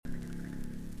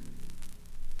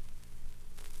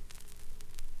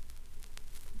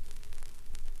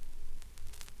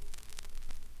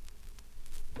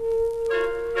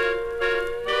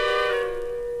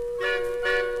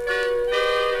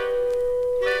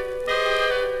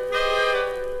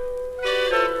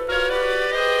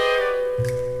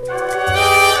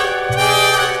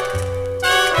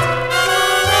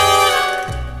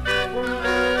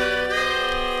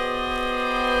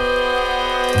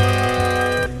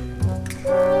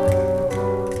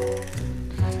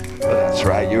That's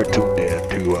right, you're tuned in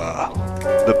to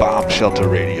the Bomb Shelter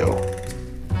Radio.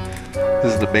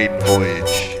 This is the maiden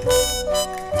voyage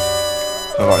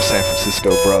of our San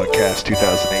Francisco broadcast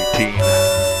 2018,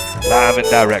 live and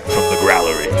direct from the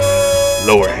Growlery,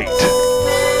 Lower Haight,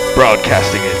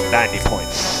 broadcasting at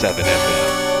 90.7 FM.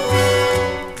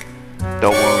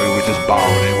 Don't worry, we're just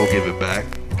borrowing it, we'll give it back.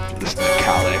 Listen to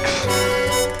Calyx.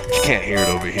 You can't hear it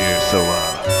over here, so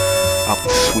I'm the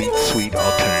sweet, sweet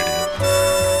alternative.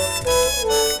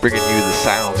 Bringing you the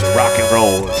sounds of rock and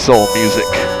roll and soul music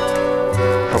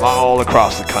from all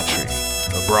across the country,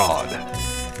 abroad.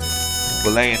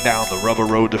 We're laying down the rubber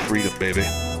road to freedom, baby.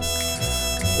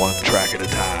 One track at a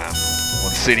time,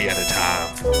 one city at a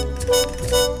time.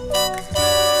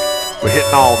 We're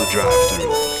hitting all the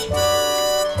drive-thrus,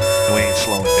 and we ain't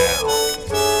slowing down.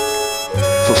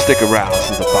 So stick around,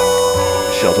 this is the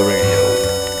Bomb Shelter Radio.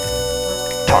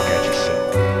 Talk at you soon.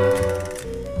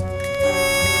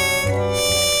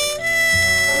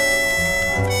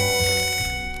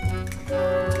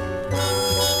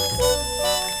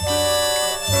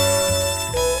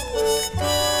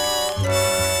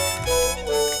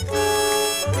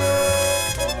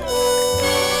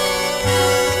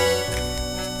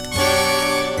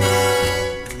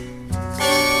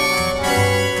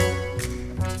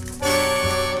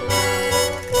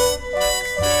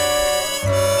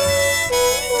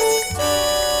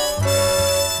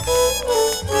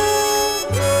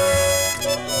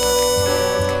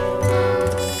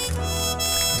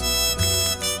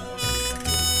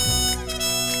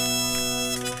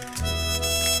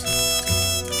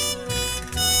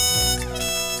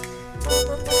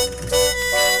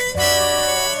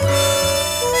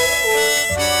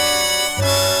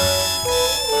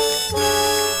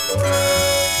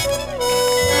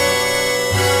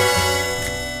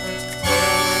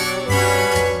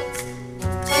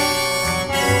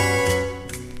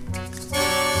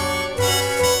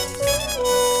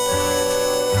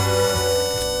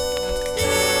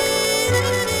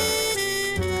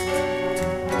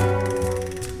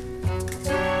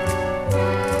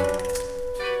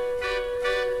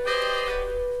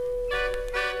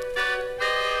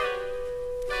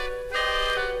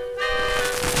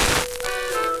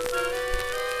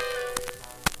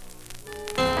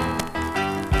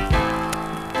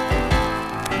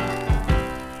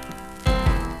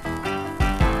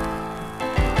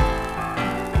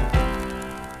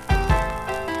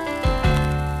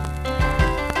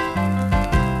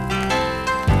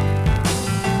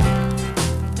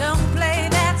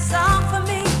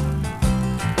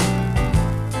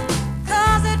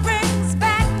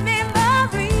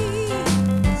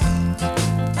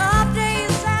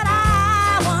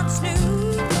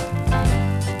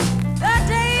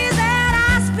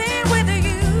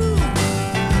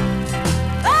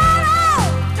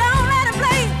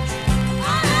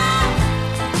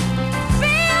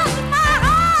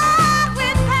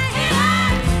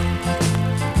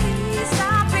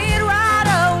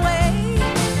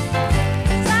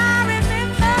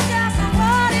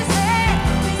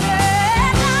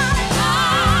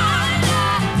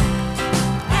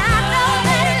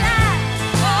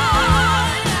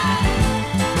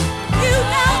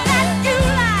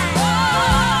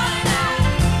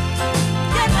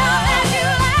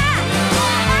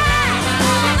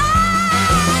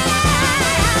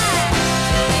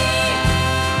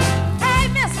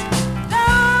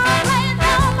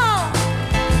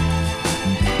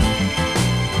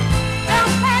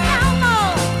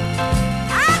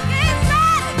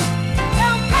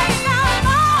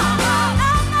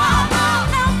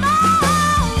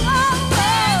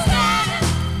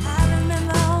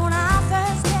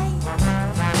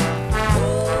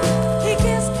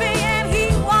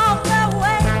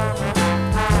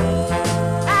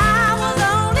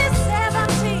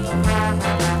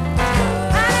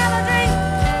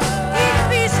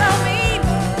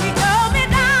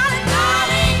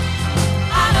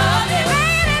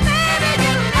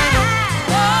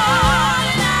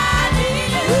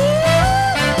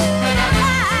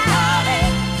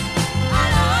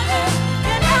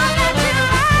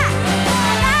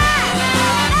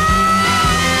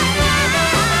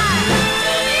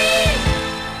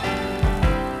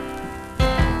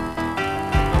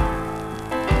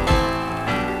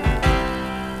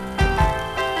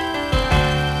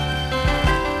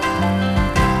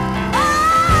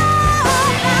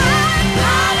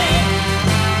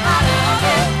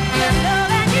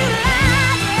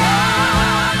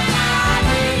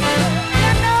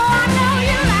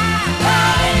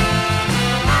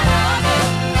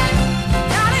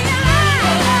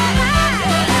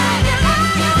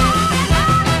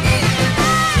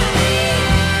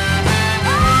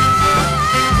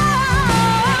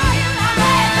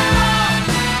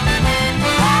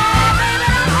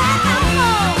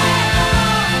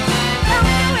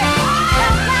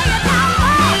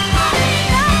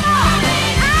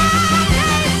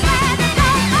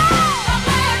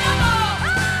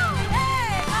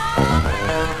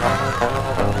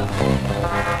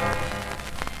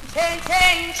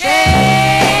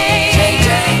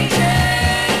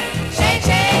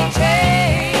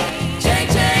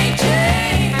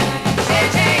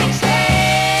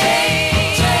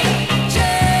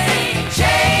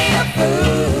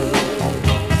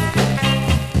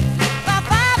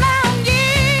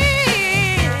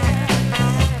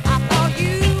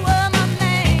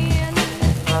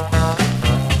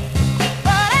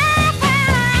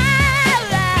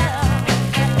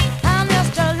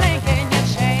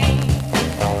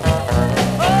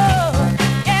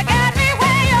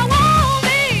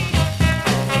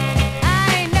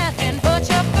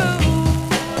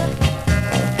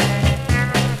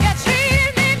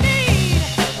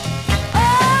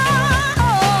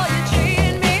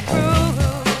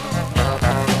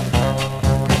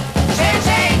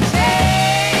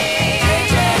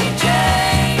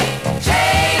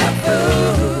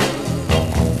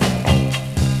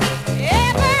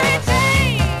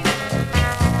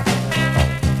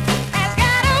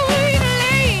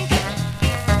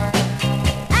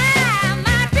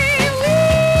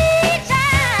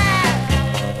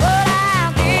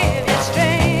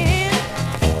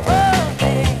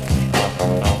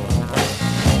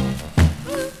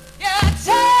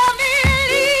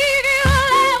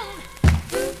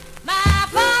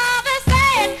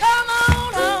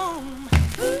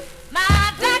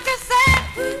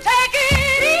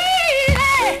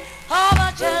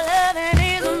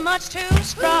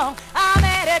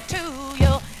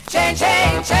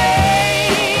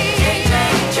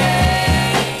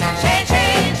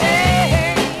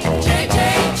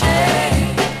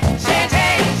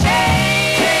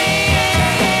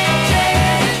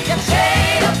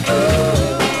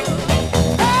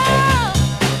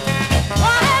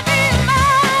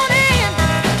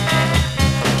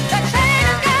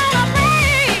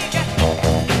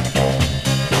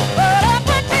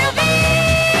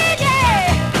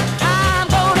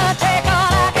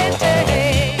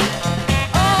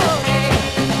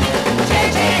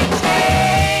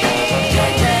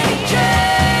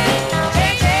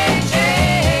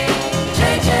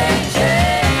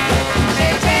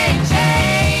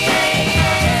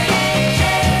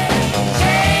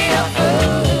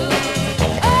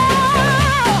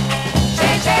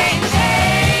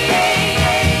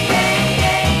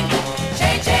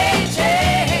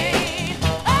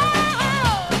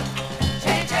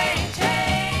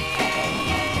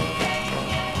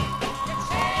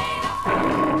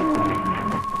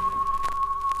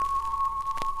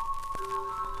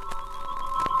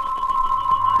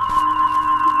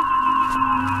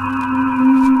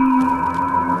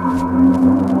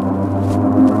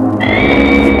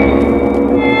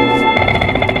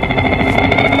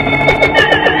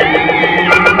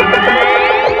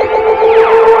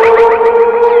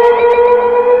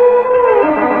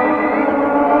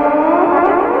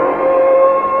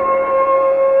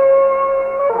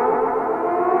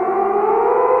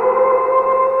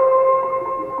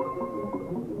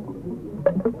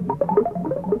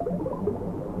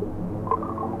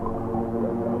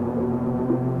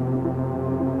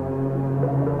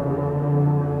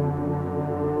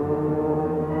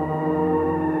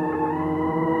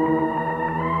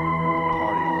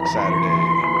 Saturday.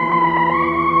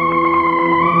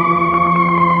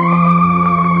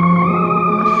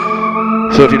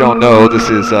 So if you don't know, this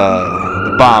is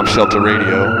the Bomb Shelter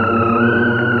Radio.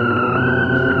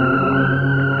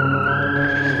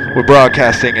 We're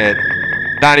broadcasting at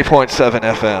 90.7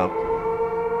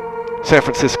 FM, San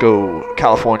Francisco,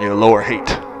 California, Lower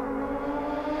Haight.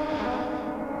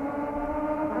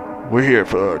 We're here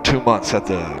for 2 months at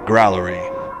the Growlery.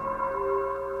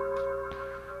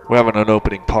 We're having an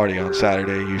opening party on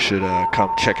Saturday. You should come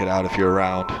check it out if you're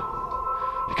around.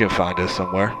 You can find us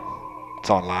somewhere. It's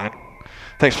online.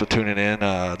 Thanks for tuning in.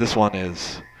 This one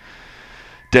is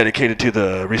dedicated to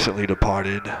the recently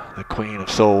departed, the Queen of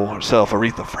Soul herself,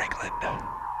 Aretha Franklin.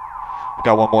 We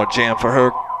got one more jam for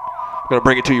her. I'm going to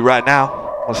bring it to you right now.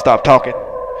 I'm going to stop talking.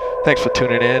 Thanks for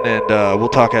tuning in, and we'll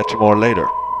talk at you more later.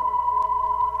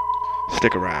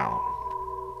 Stick around.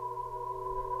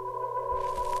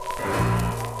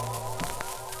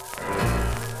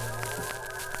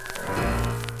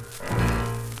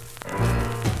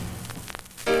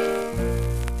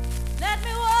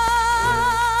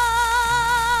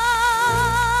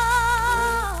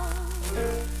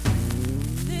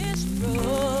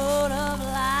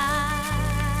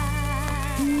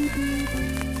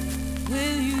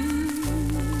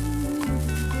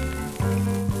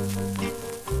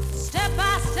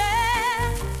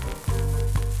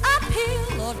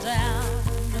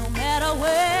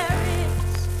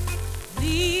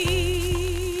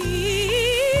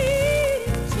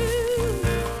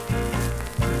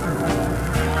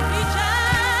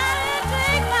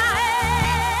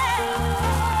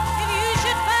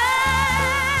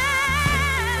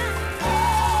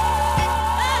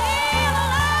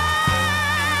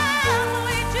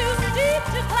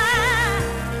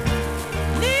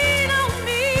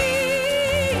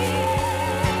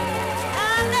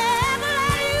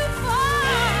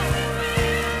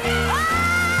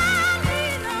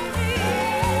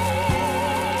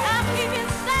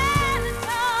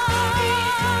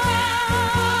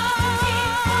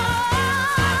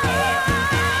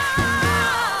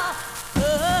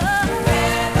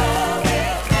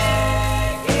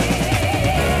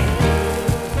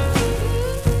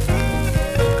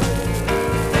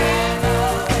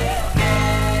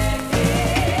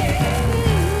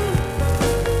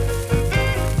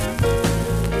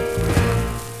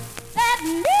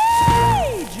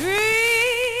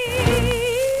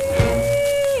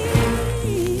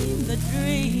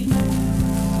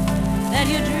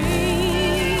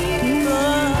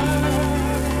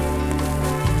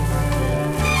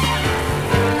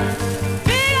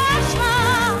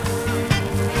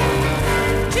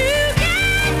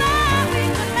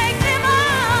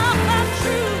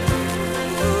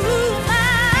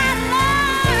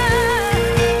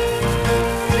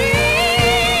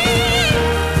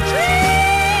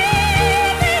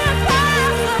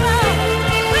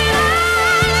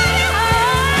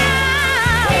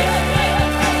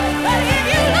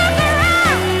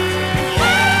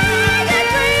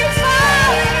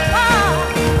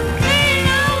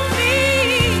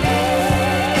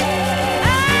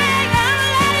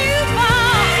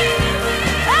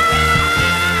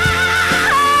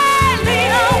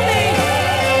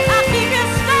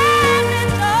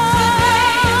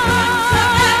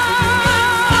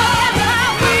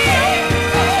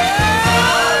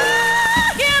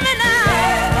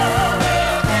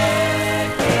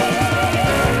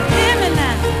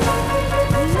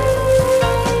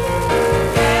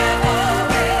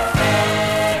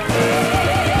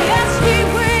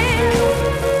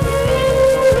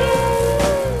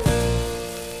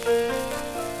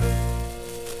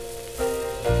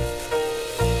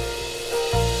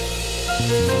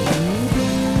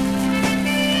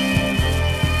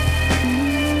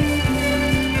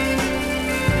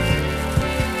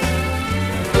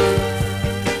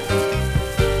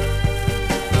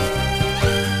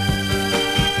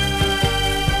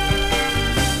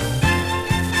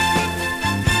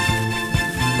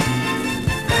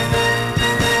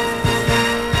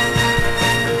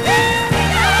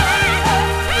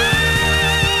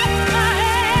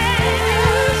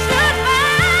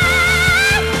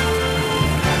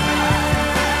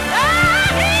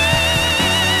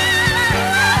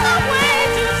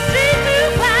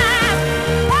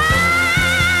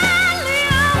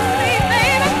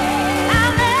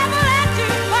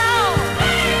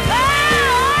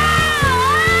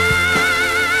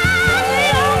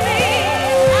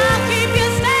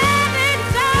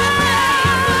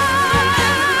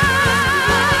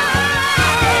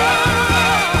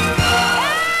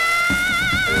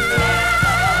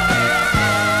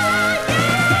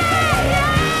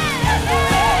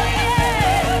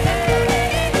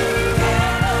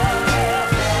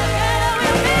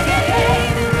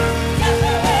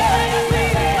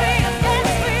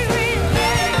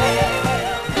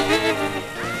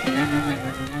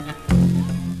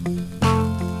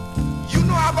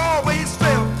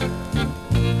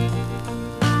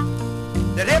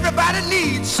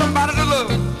 somebody to love.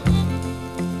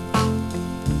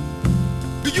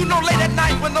 Do you know late at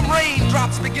night when them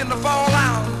raindrops begin to fall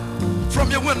out from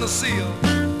your windowsill?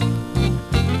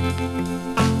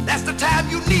 That's the time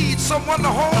you need someone to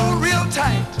hold real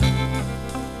tight.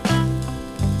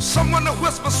 Someone to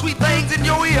whisper sweet things in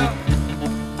your ear.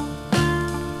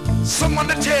 Someone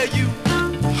to tell you,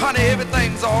 honey,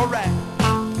 everything's all right.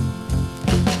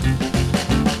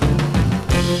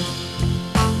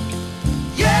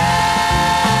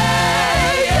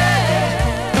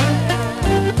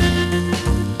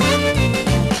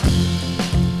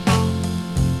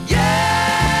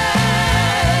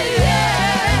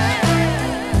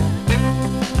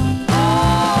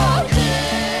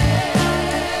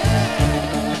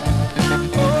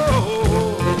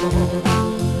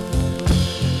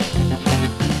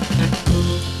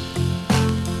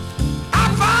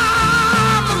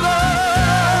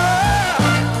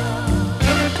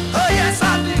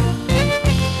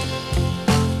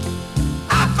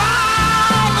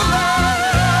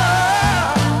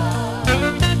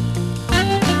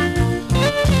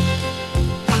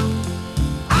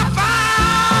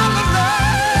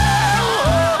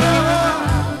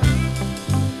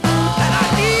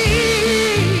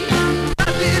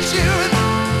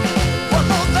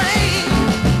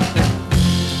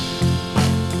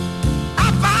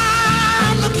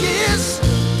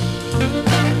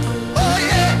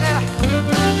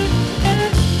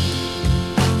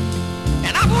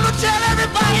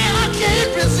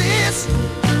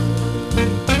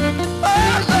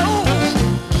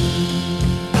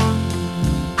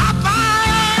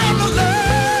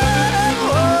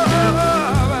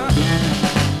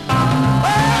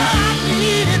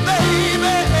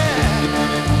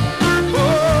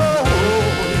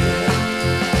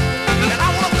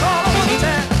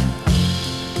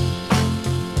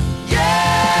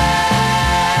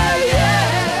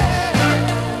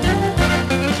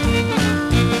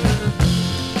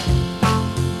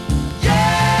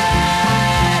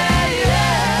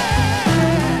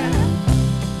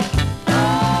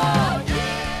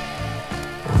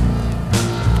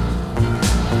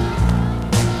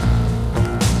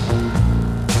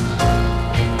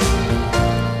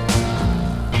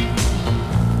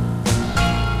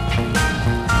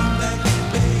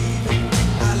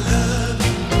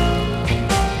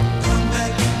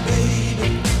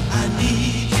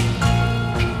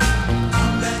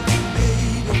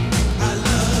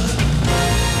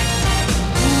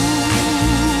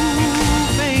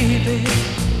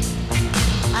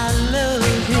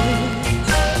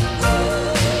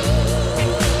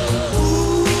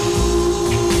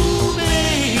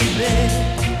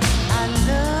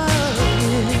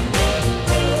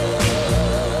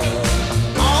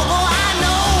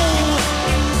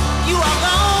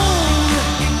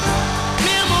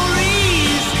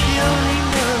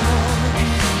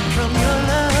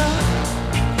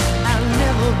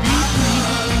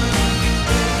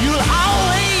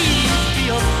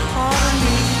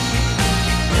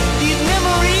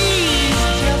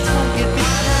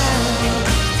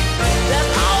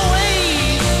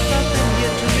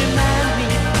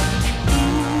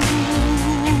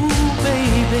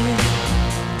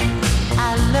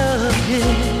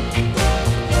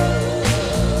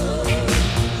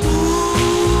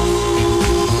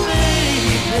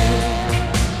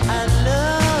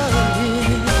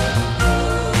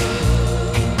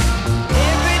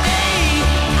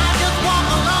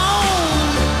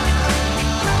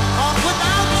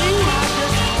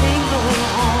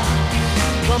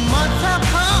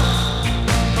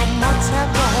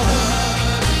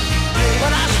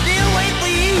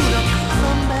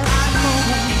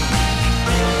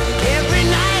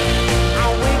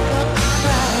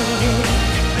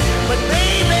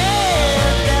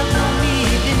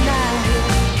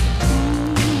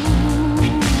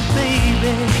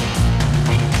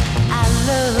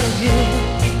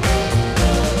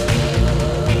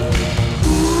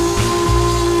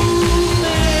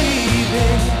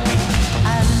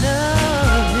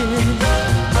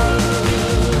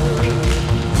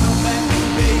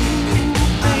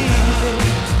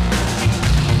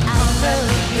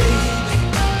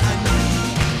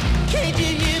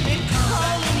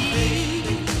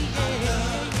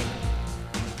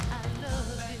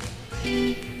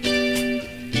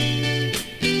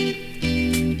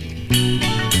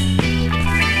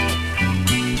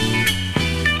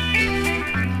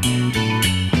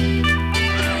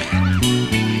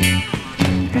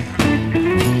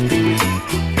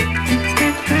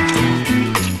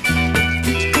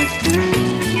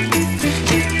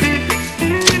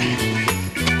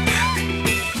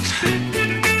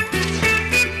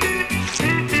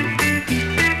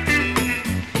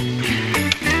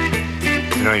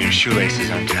 know your shoelace is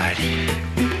untied.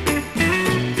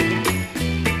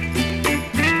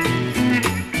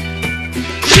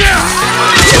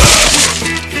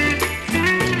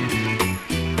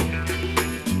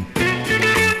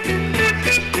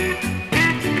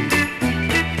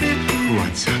 Who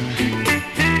wants some?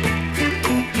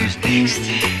 Who's next?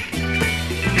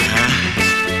 Huh?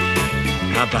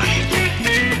 How about it?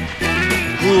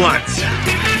 Who wants some?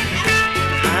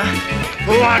 Huh?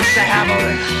 Who wants to have a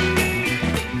little?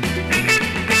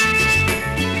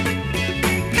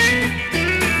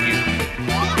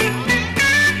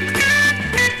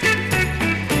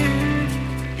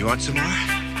 You want some more? Huh?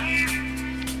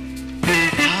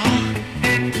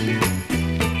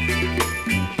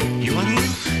 You want a little?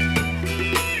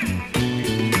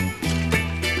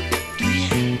 Do you?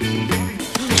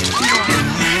 You want more?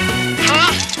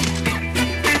 Huh?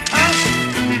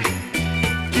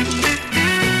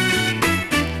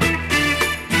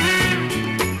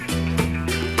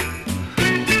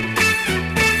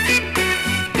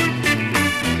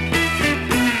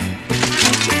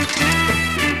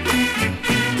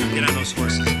 Get on those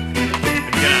horses. And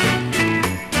get out.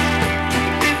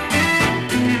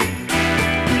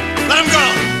 Let him go!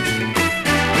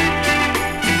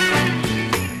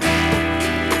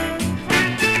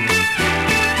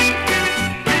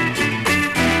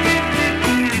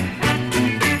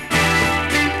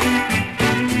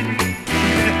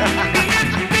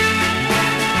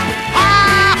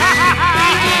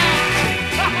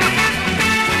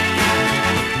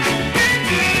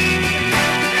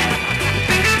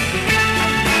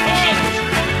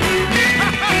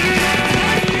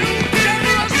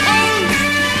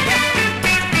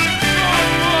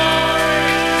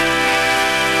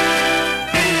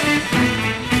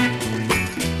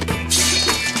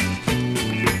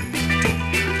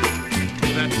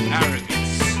 That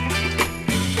arrogance.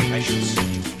 I should see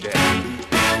you dead.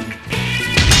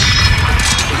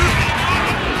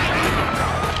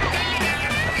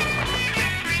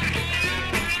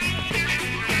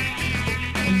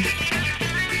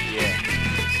 Yeah.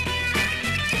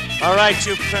 All right,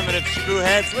 you primitive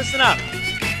screwheads, listen up.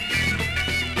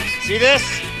 See this?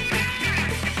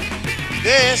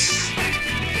 This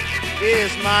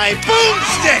is my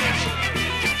boomstick!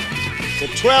 The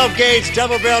 12-gauge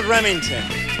double-barreled Remington.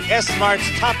 S-Mart's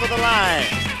top of the line.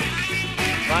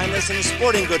 Find this in the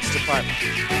sporting goods department.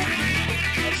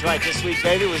 That's right, this sweet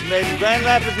baby was made in Grand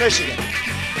Rapids, Michigan.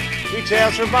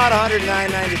 Retails for about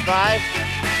 $109.95.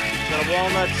 It's got a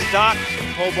walnut stock,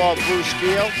 cobalt blue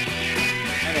steel,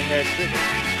 and a hair trigger.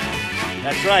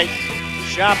 That's right,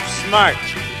 shop smart.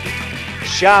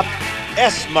 Shop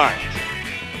S-Mart.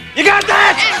 You got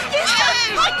that?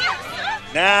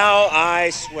 Now I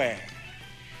swear,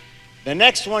 the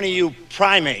next one of you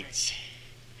primates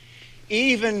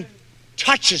even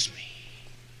touches me.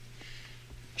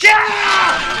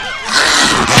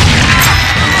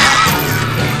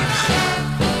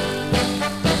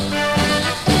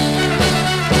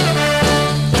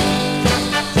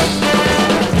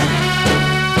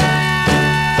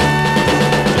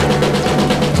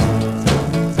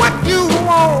 What you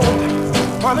want,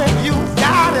 honey, you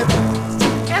got it.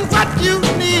 And what you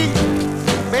need,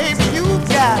 baby, you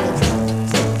got it.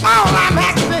 All I'm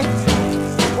asking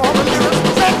for a little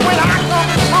respect when I come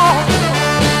home.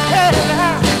 Hey,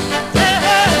 now, hey,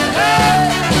 hey.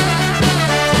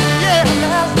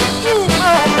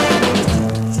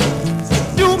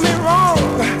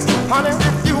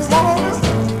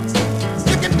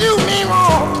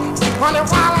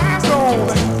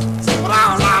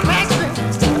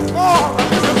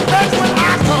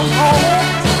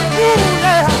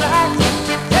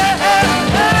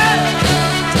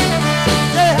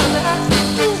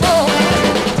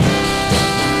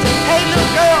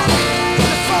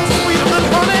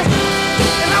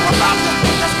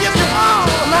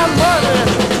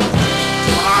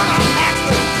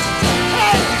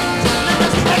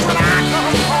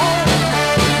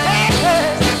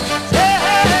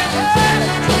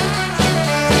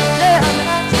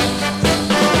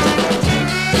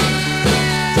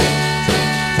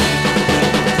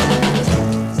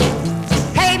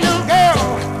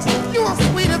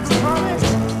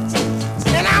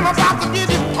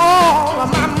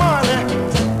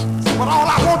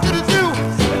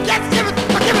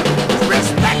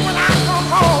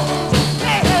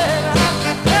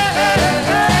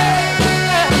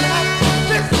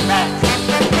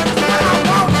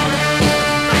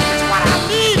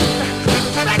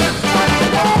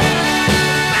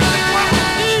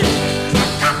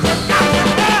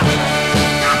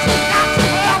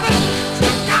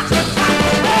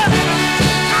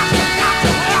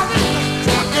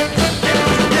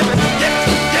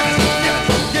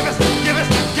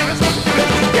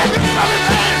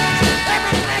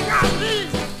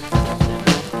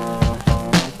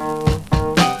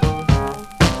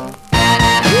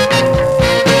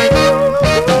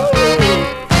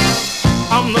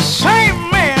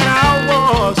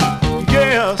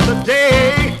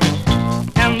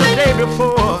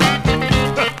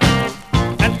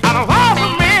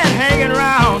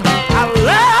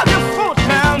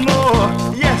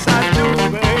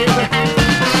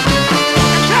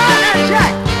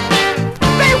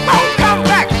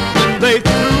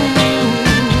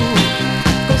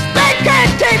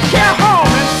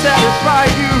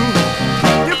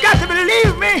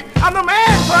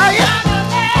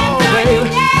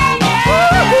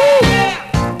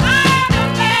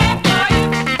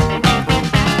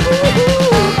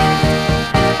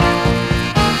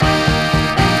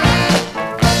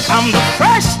 I'm the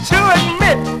first to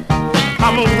admit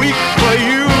I'm weak for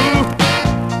you.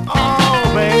 Oh,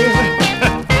 baby.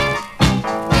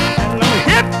 And I'm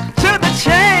hip to the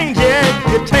changes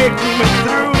you take me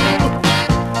through.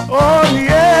 Oh,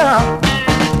 yeah.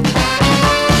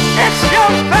 It's your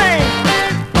thing,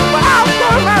 but I'll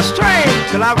pull my string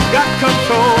till I've got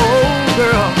control,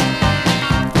 girl.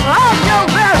 I'm your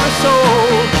very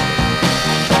soul.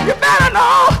 You better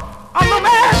know I'm the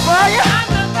man for you.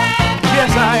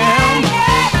 Yes, I am.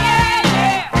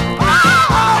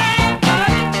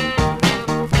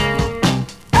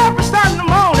 Every Sunday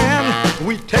morning,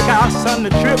 we take our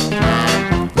Sunday trip.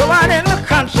 Go out in the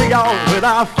country, y'all, with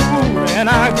our food and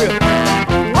our grip.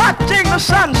 Watching the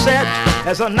sunset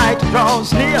as the night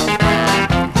draws near.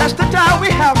 That's the time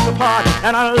we have to part,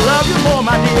 and I love you more,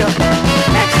 my dear.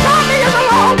 Next time me is a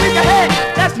long week ahead.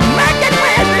 Let's make it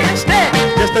Wednesday instead.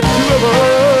 Just the two of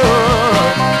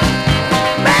us.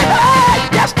 Baby,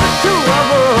 just the two of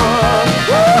us.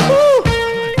 Woo-hoo.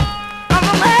 I'm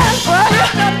the man for you.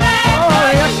 Oh,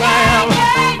 yes, I am.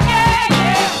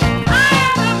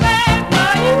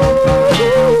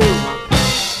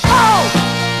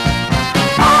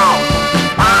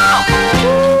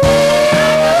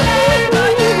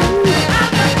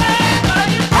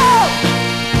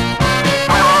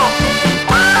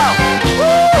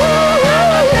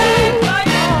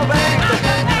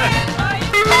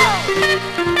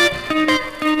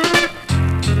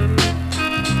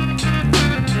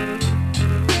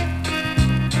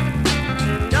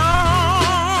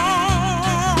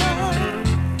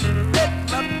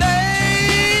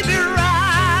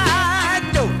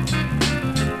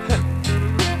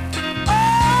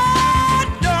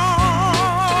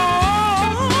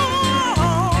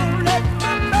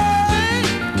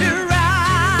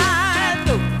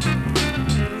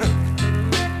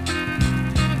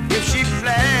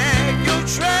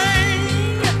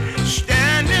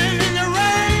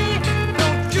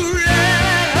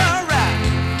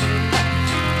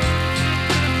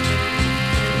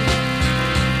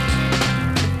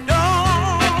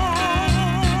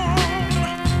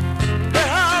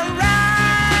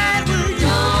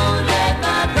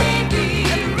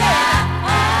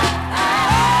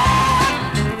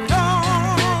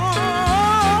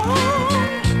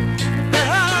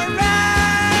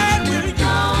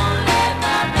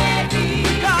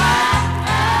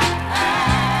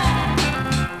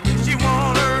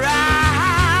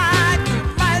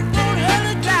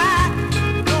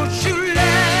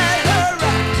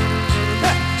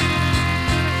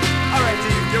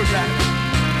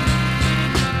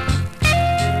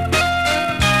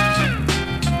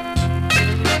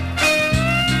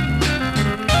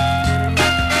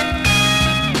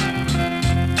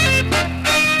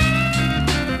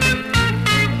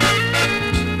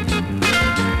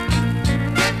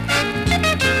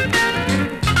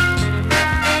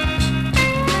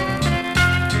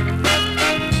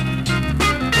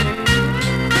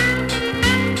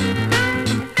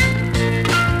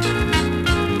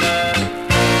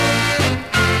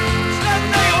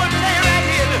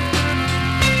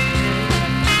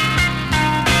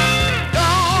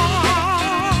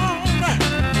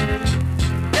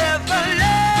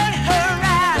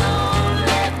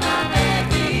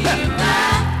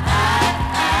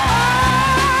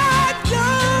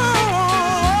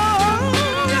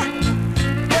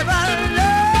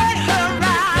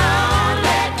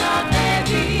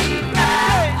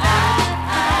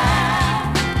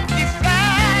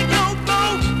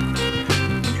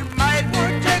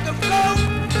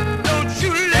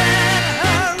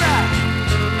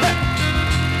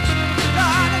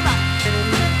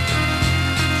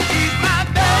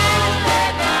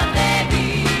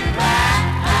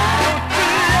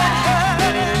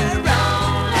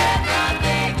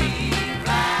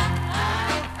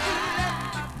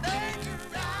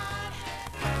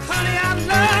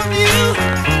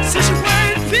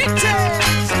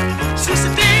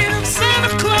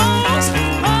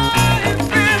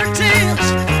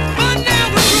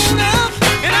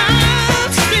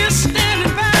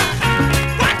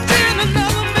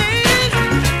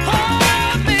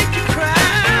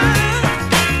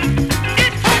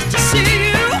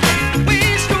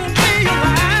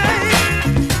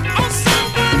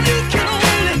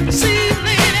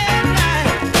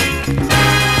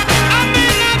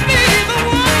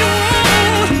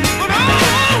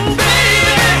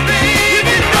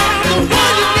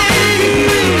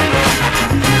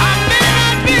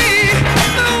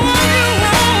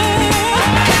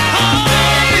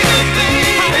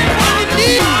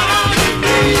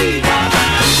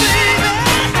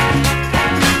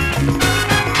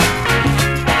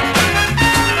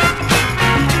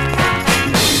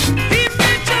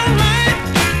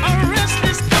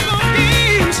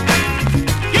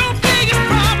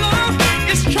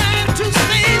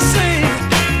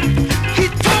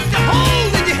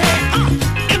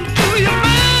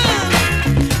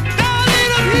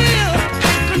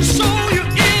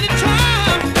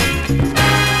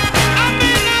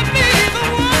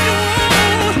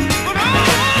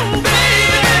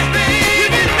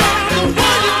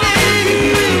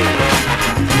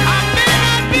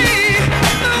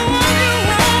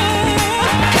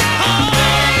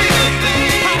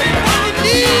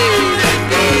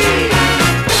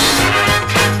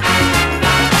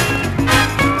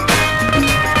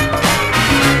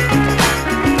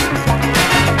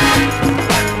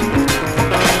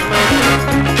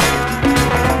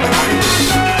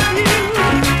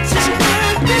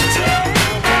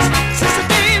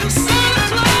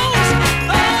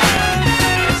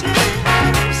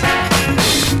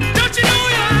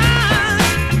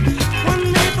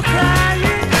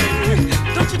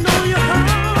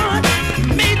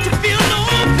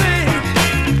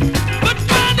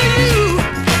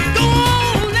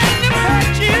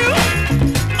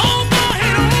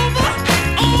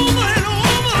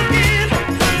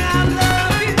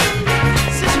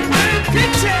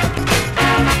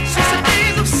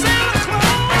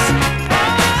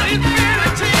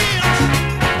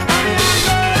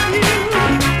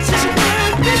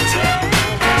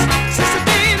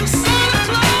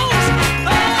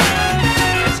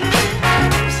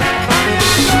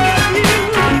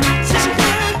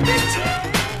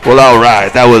 Well,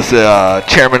 alright, that was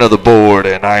chairman of the board,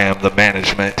 and I am the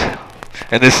management.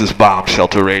 And this is Bomb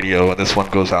Shelter Radio, and this one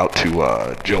goes out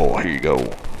to Joel. Here you go. Whoa,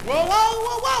 whoa,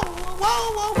 whoa, whoa,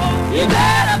 whoa, whoa, whoa. You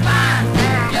better find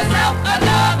yourself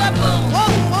another boo.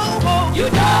 Whoa, whoa, whoa. You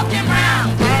talking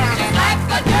round just like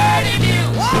a dirty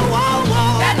mule. Whoa, whoa,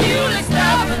 whoa. That mule is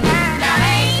stubborn. Now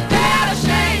ain't that a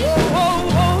shame? Whoa,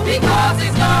 whoa, whoa. Because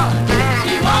he's gone,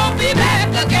 he won't be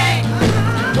back again.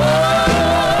 Whoa.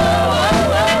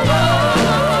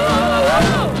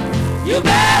 You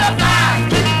better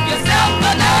find yourself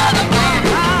another one.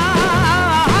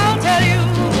 I'll tell you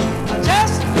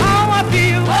just how I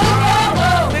feel.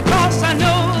 Because I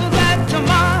know that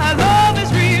my love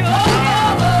is real.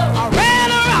 I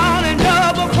ran around and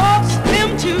double crossed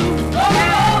him too.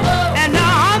 And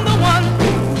now I'm the one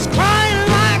who's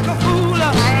crying like a fool.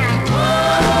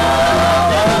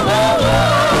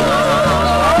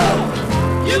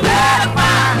 You better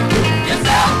find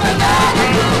yourself another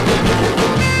one.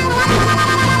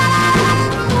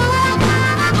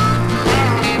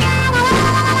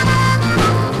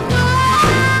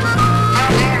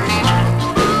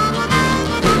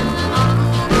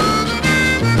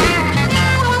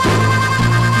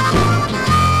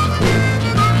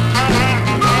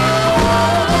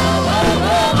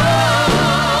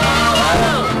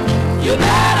 You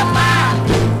better find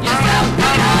yourself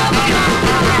another one.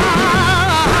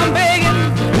 I'm begging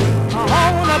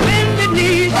on a bended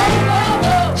knee.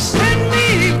 Send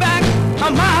me back,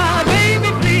 my baby,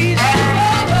 please.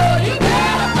 You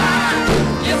better find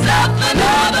yourself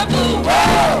another boo.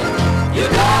 You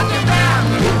talking round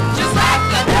just like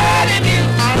a dirty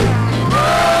mule.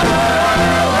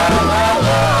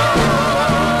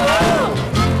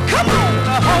 Come on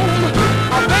home,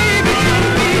 baby, to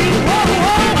me.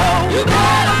 You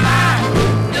better find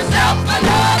yourself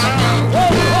another boo.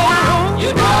 You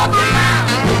talking round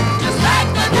just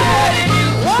like a dirty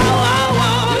mule.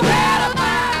 You better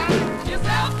find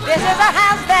yourself another boo. This is a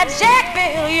house that Jack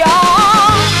built,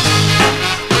 y'all.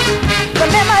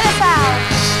 Remember this house.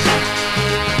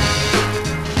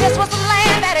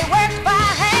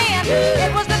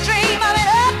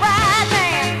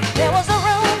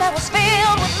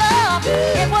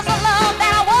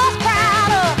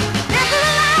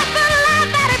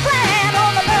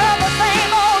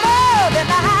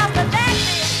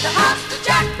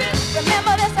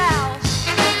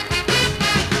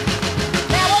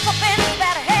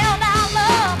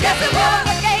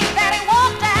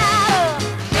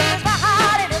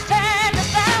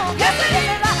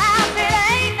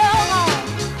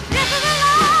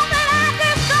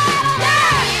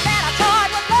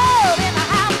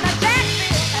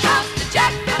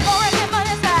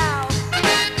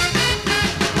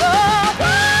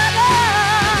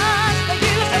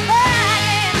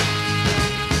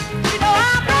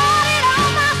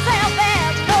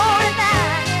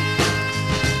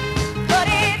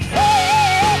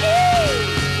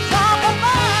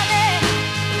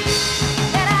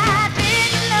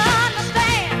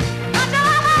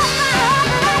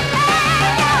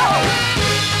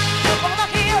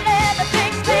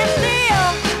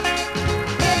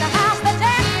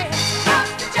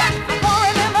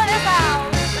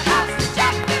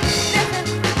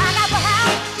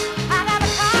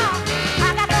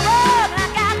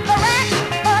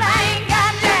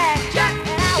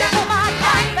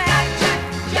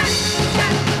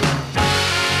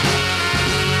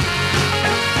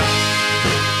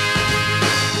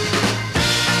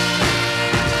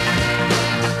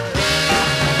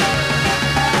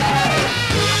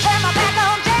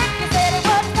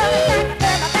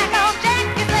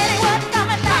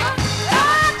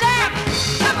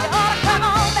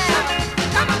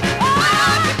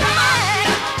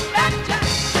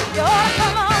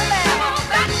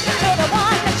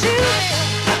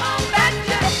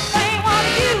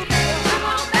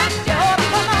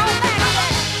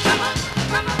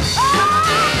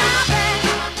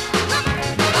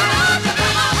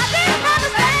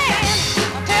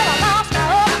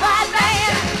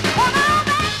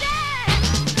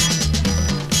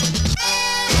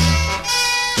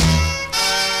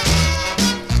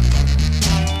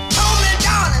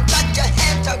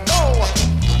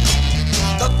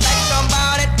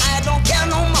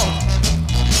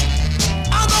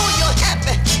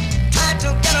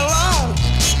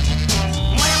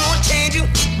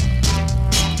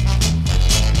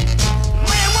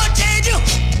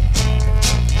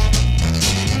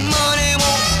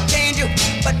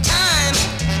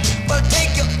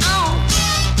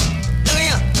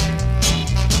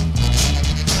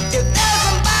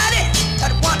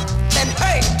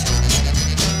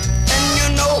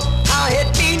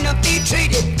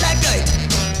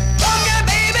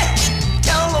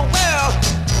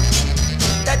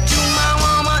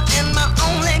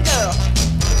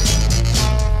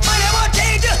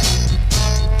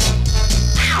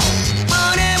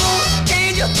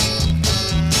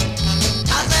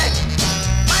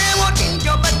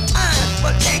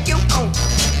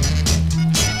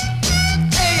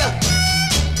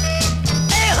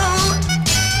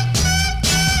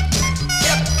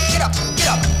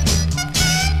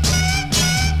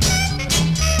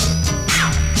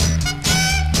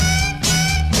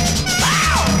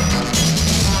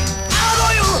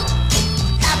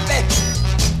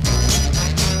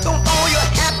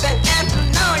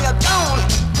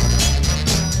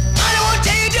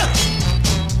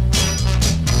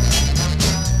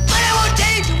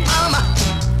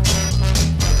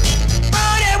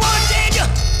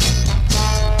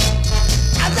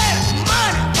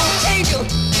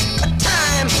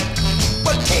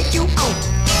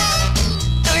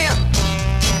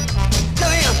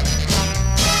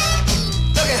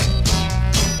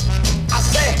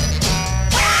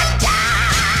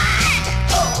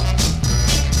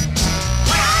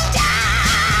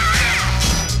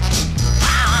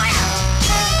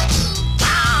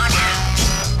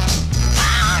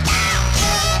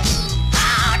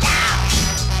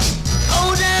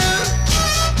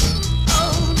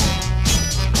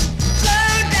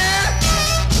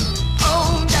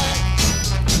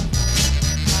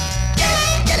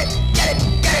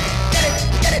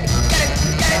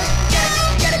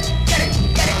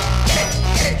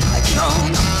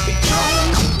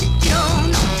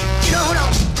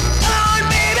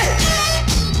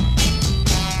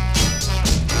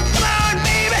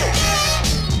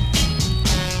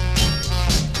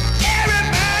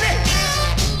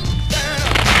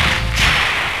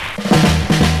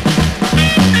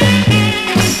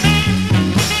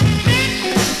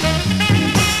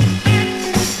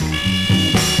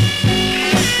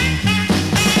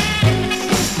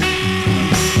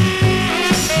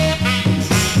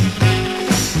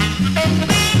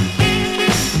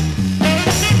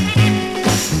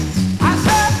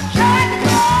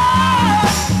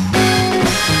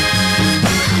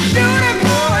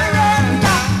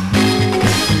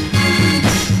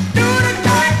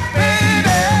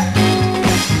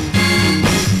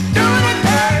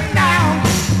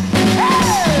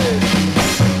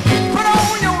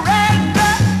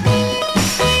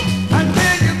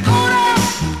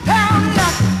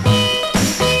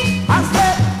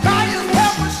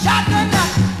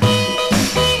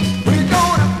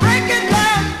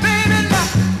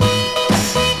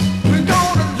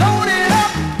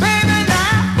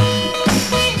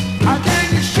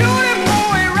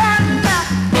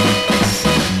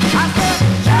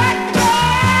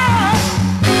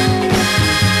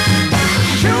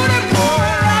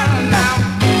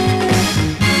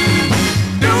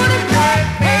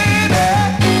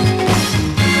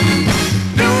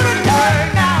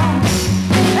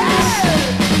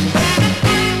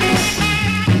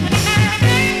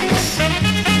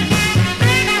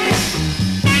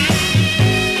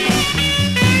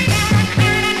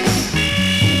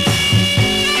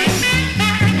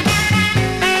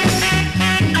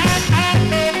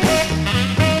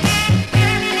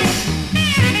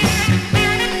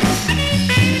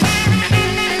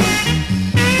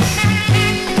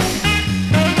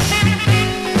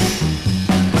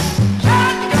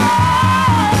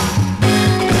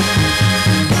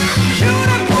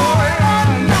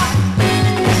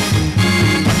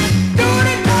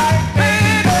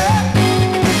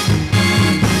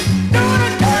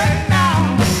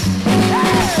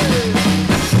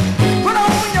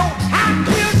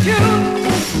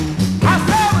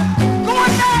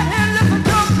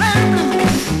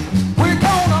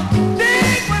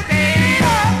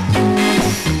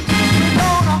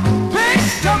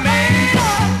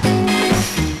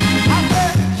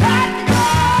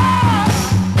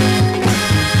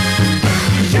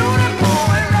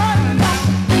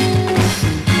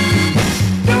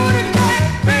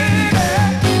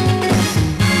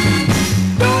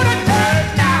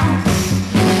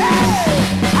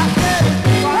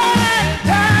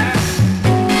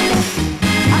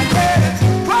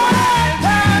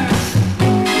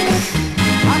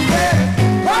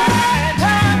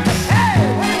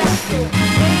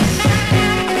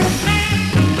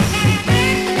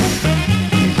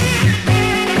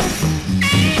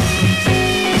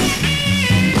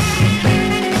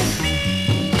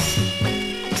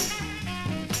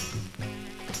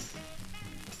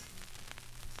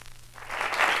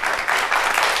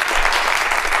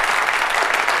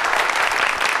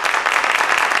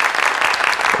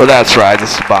 Well, that's right.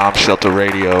 This is Bomb Shelter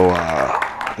Radio.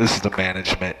 This is the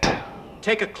management.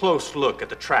 Take a close look at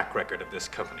the track record of this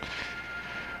company.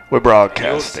 We're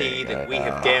broadcasting You'll see that we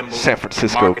have gambled San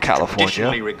Francisco, markets California.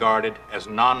 traditionally regarded as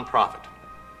non-profit.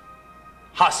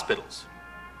 Hospitals,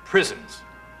 prisons,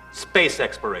 space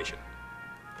exploration.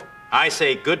 I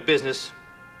say good business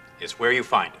is where you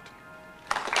find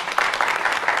it.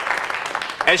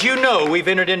 As you know, we've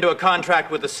entered into a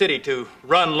contract with the city to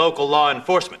run local law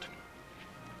enforcement.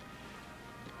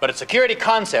 But at Security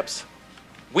Concepts,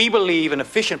 we believe an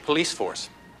efficient police force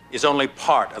is only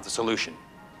part of the solution.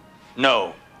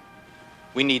 No,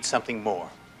 we need something more.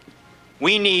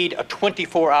 We need a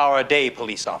 24-hour-a-day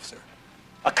police officer,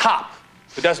 a cop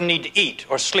who doesn't need to eat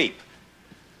or sleep,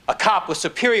 a cop with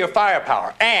superior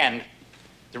firepower and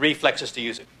the reflexes to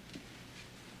use it.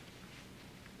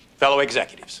 Fellow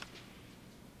executives,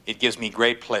 it gives me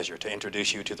great pleasure to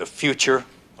introduce you to the future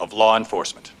of law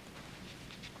enforcement.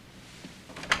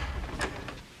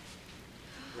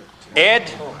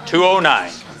 Ed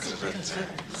 209.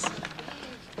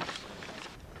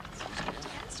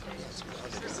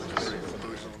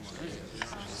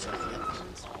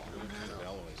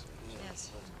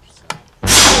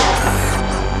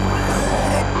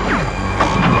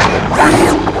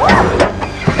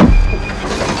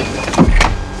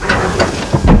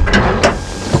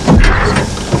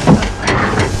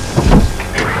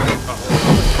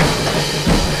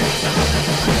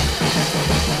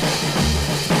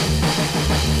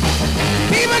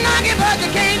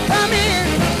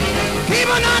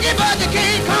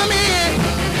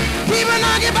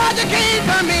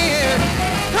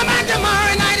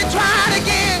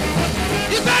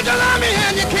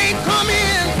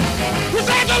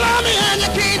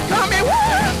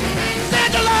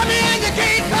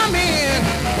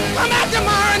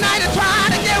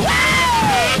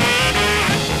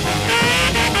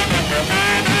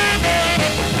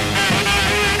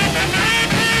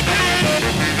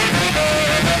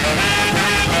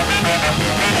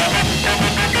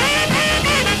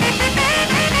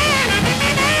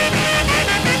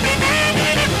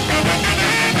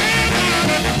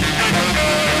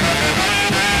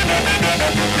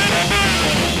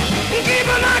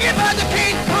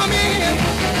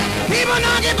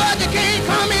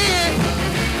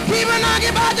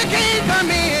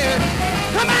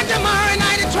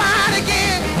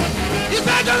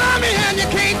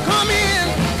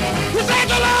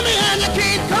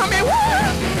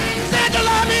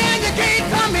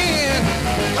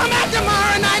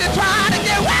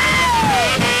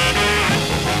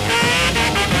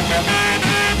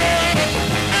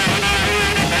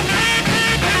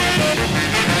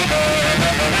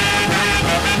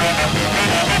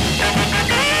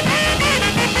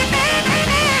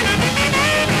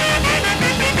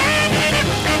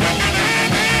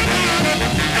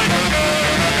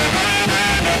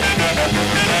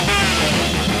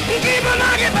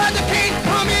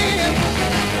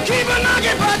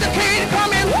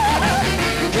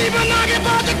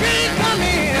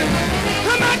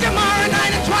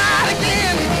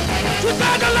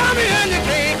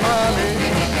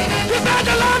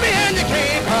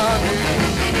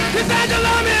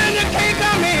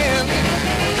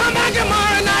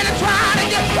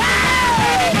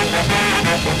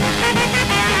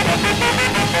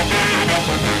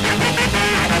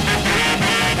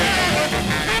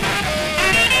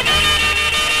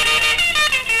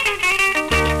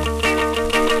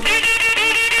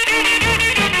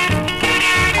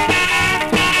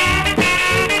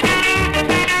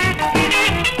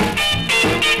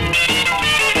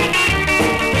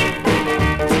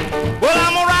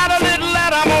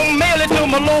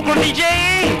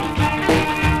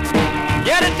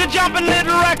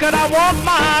 I want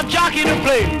my jockey to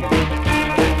play.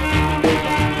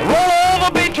 Roll over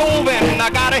Beethoven, I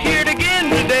gotta hear it again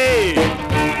today.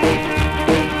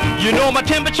 You know my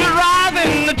temperature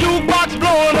rising, the jukebox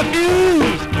blowing a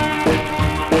fuse.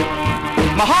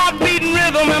 My heart beating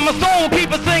rhythm and my soul keep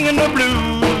singing the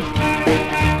blues.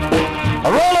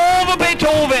 Roll over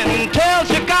Beethoven, tell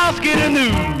Tchaikovsky the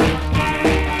news.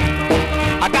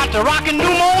 I got the rockin'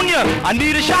 pneumonia, I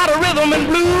need a shot of rhythm and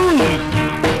blues.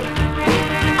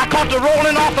 Caught the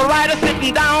rolling off the rider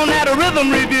sitting down at a rhythm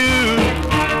review.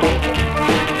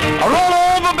 I roll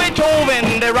over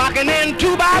Beethoven, they're rocking in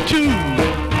 2 by 2.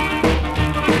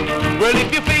 Well, if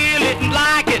you feel it and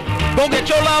like it, go get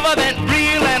your lover, then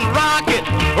reel and rock it.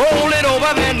 Roll it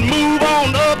over, then move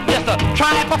on up just a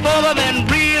try for further, then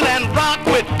reel and rock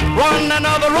with one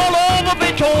another. Roll over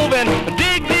Beethoven,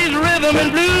 dig these rhythm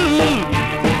and blues.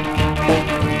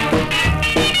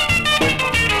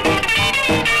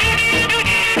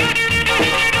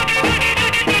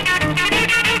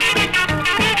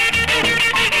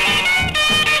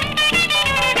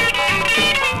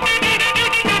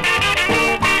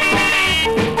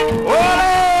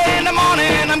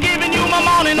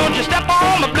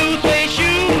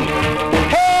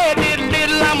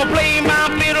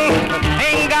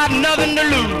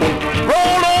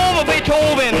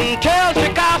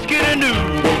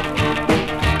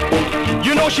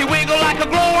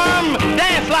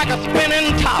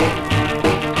 spinning top.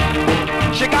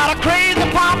 She got a crazy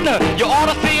partner, you ought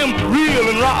to see him reel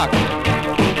and rock.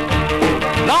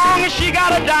 Long as she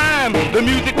got a dime, the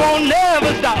music won't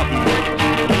never stop.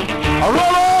 I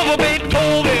roll over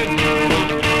Beethoven,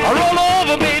 I roll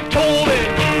over Beethoven,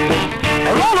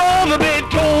 I roll over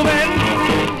Beethoven,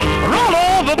 I roll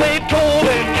over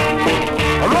Beethoven,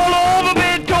 I roll over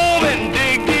Beethoven,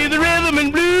 dig me the rhythm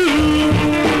and blues.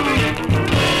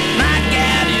 My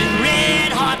gal is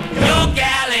red hot, your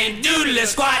gal ain't doodly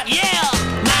squat, yeah.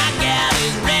 My gal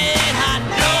is red hot,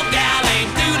 your gal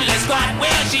ain't doodly squat.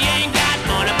 Well, she ain't got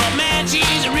money, but man,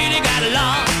 she's really got a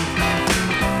lot.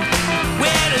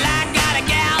 Well, I got a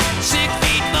gal, 6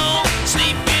 feet 4,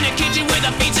 sleep in the kitchen with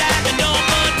her feet out the door.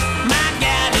 But my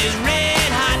gal is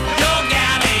red hot, your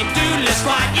gal ain't doodly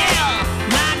squat, yeah.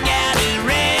 My gal is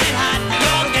red hot,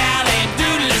 your gal ain't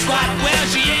doodly squat. Well,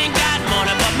 she ain't got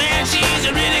money, but man, she's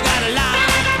really got a lot.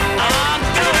 Oh,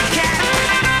 go cat.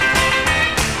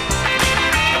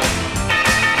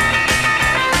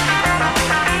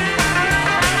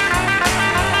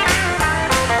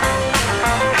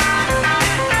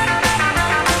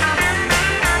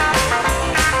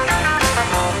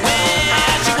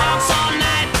 Well, she walks all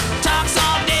night, talks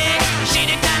all day. She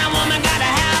the kind of woman gotta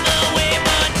have her way.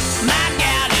 But my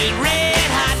gal is red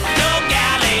hot, your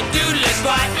gal ain't doodly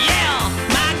squat. Yeah,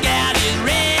 my gal is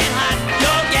red hot,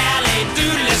 your gal ain't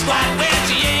doodly squat. Well,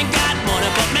 she ain't got money,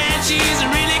 but man, she's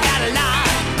really got a lot.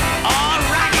 All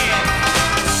right, yeah.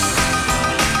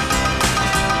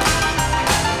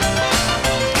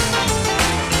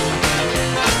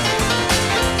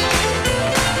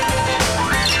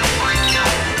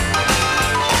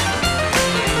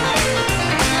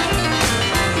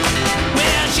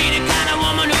 Well, she the kind of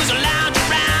woman who's a lounge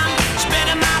around,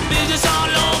 spreading my business all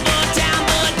over town.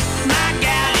 But my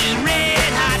gal is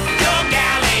red hot, your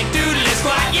gal ain't doodly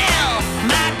squat. Yeah,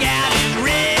 my gal is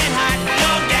red hot,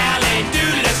 your gal ain't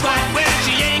doodly squat. Well,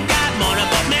 she ain't got money,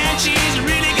 but man, she's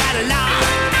really got a lot.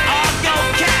 Oh, go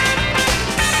cat.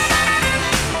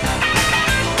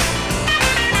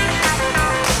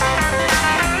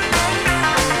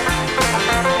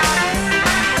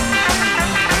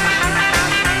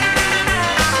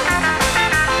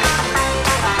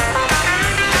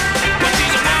 But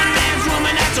she's a one-man's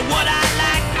woman, that's what I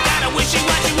like. Got a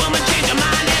wishy-washy woman, change her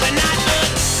mind every night. But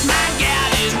my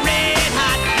gal is red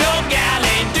hot, your gal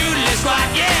ain't doodly squat.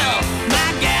 Yeah, my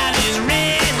gal is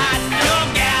red hot, your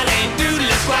gal ain't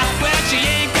doodly squat. Well, she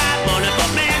ain't got money, but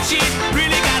man, she's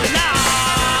really got a lot.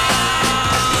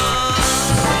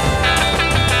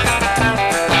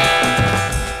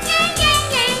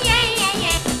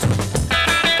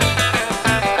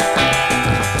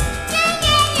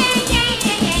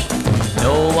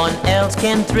 No one else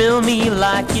can thrill me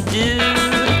like you do.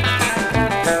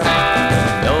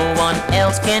 No one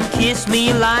else can kiss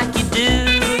me like you do.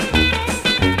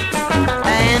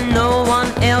 And no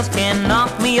one else can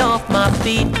knock me off my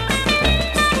feet.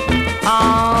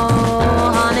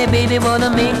 Oh, honey, baby, what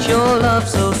makes your love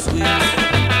so sweet?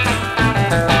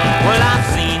 Well, I've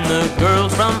seen the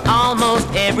girls from almost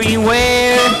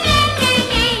everywhere.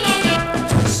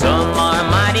 Some are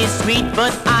mighty sweet,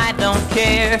 but I don't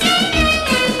care.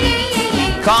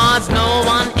 'Cause no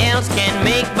one else can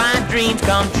make my dreams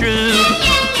come true.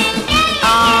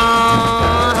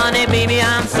 Oh, honey, baby,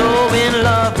 I'm so in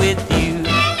love with you.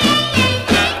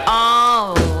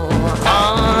 Oh,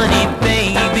 honey,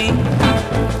 baby,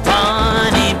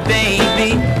 honey,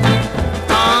 baby,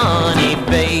 honey,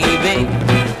 baby,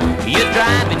 you're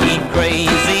driving me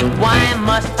crazy. Why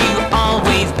must you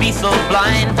always be so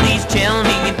blind? Please tell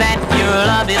me that your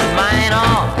love is mine.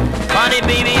 Oh, honey,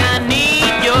 baby, I need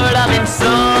your loving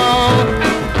so.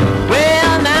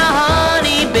 Well, now,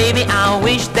 honey, baby, I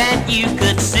wish that you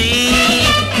could see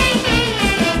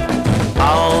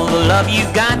all the love you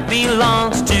got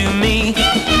belongs to me.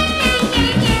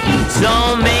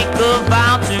 So make a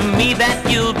vow to me that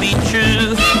you'll be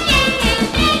true.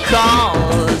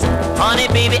 'Cause, honey,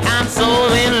 baby, I'm so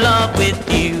in love with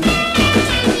you.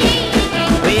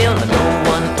 Well, no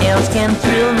one else can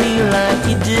thrill me like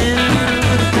you do.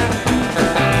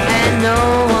 And no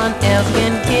one else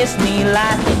can kiss me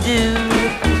like you do.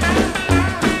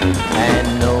 And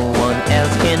no one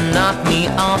else can knock me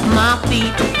off my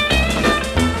feet.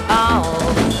 Oh,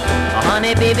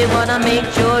 honey, baby, what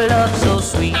makes your love so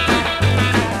sweet?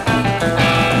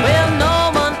 Well,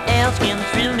 no one else can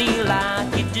thrill me like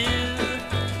you do.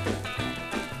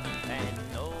 And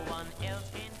no one else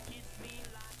can kiss me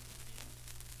like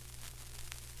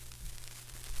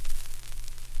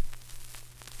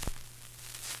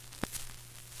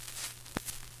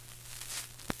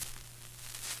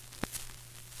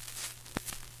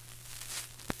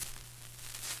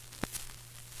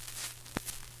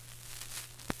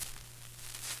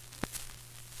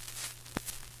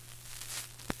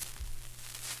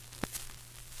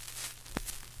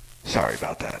Sorry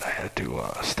about that. I had to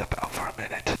step out for a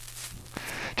minute.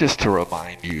 Just to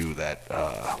remind you that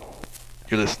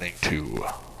you're listening to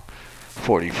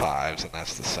 45s, and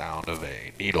that's the sound of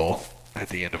a needle at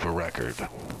the end of a record.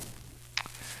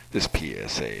 This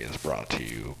PSA is brought to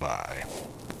you by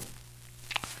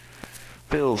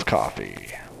Bill's Coffee,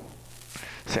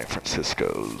 San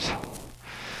Francisco's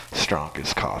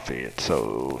strongest coffee. It's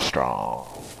so strong,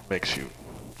 makes you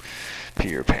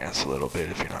pee your pants a little bit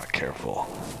if you're not careful.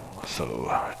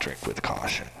 So drink with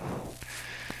caution.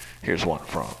 Here's one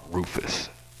from Rufus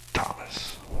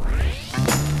Thomas.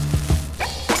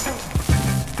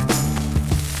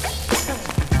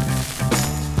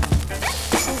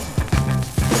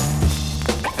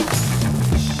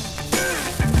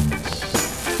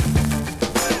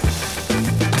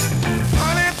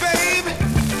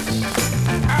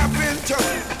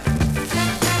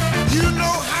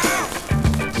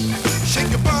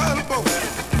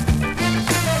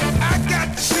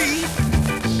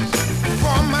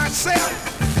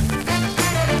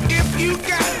 If you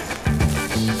got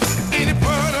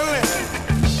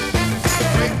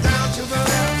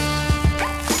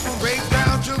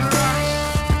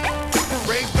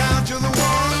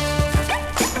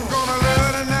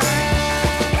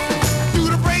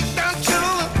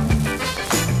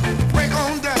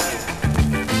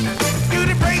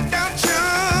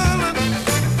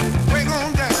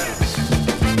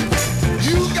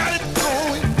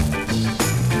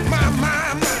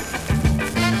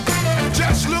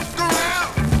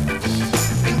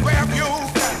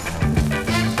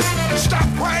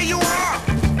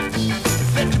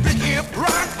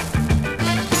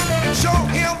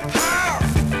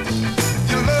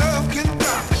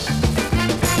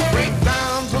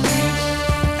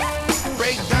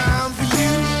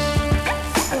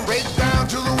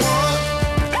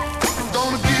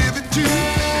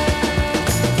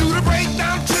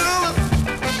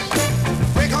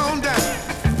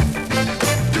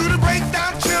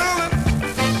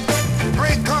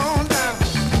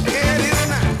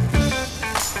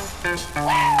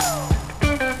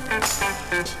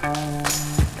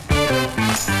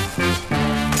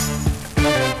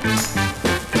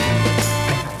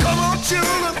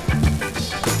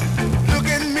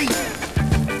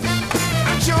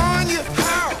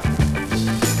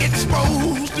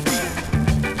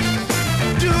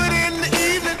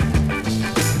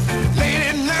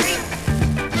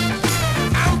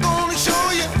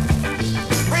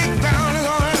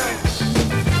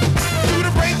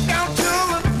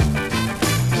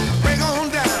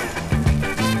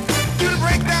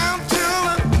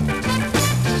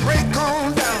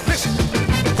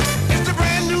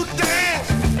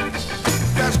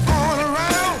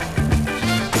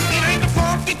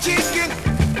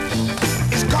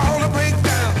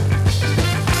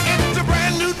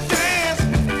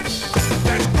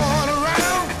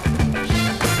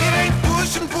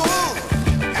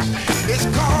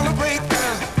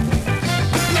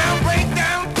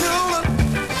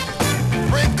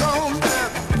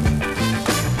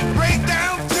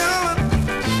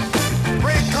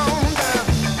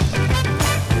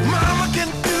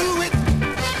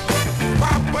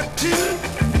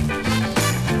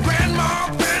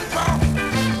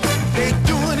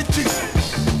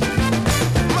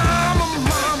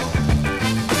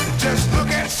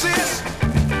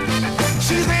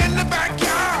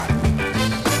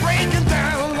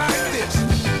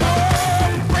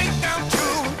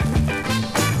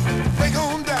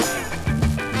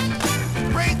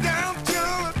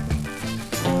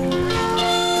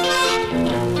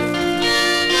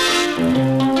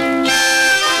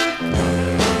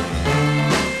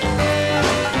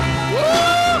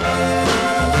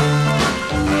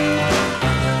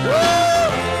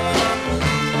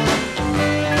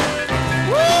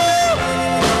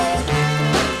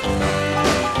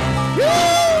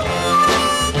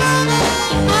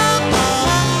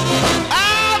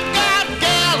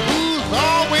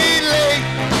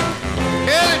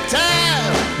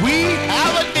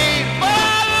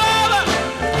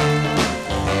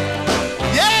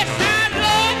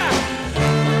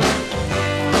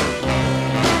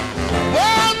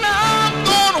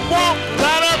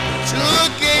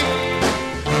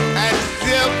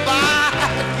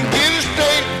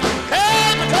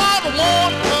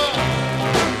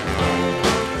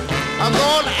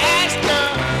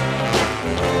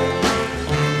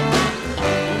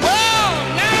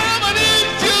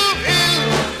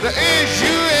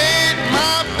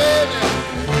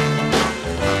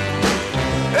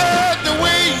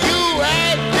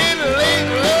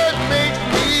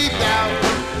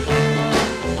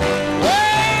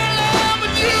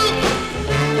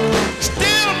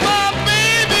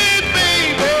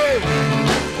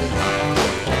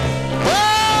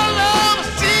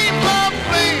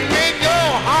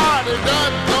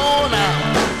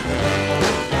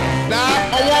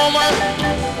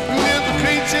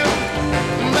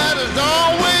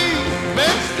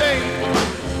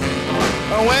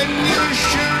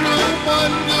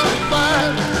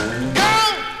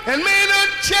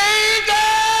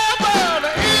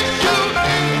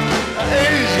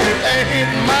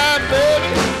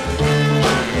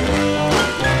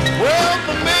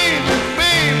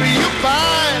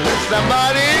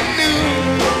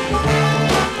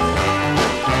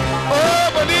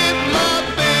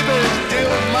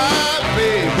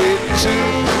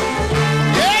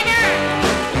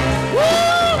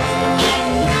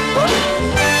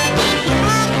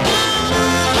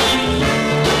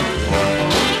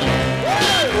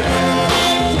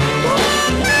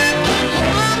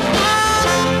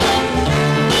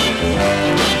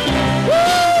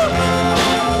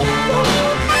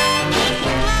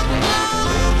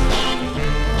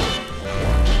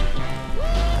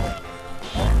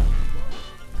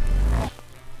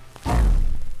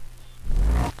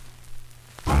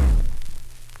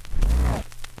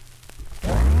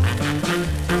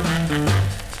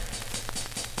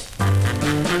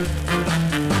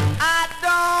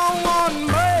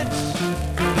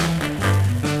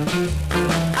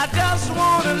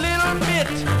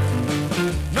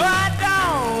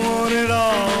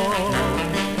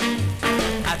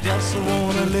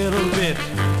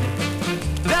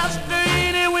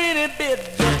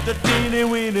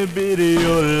teeny weeny bit of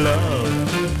your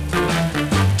love.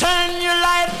 Turn your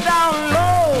light down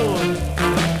low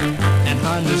and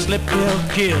honey, slip your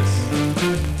kiss.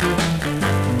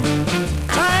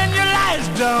 Turn your lights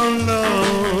down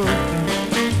low,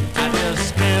 I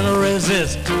just can't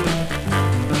resist.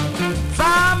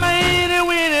 From a teeny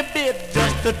weeny bit,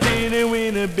 just a teeny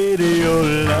weeny bit of your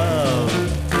love.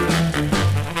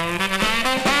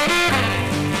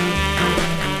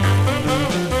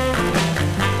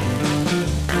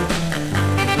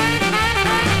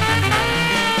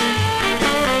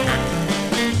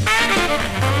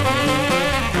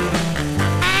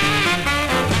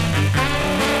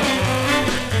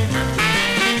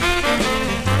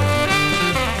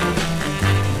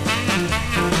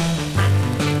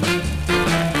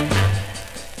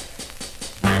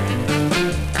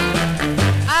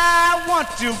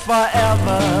 You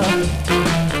forever,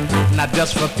 not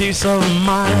just for peace of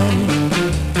mind.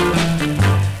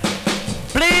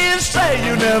 Please say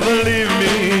you never leave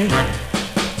me,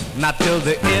 not till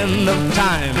the end of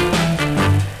time.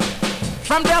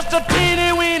 From just a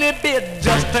teeny weeny bit,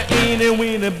 just a teeny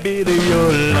weeny bit of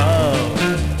your love.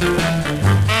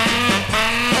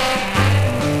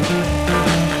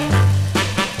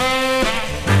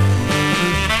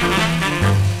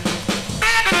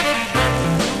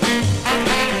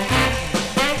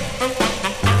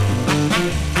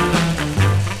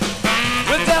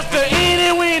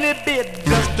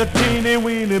 A teeny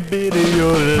weeny bit of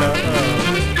your love.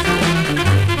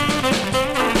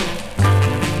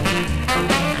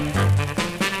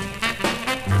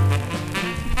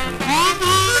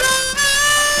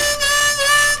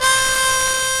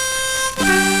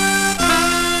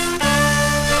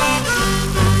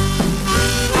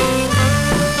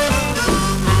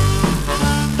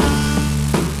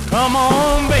 Come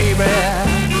on, baby.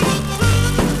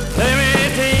 Let me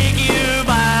take you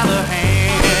by the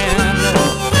hand.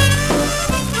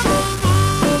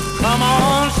 Come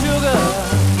on, sugar.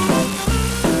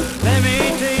 Let me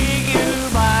take you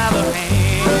by the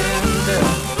hand.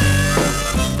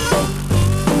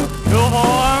 You're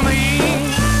for me.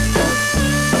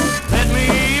 Let me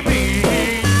be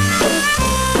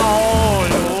all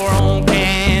your own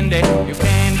candy. You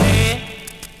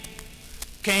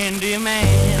candy man.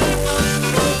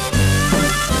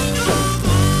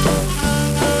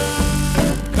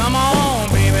 Come on,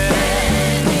 baby.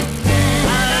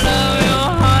 I love you,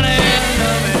 honey,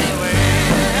 love it anyway.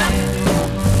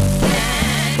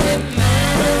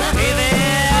 Hey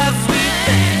there, sweet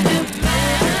baby.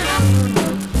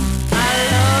 I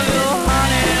love you,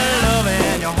 honey,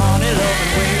 loving your honey,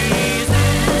 loving ways.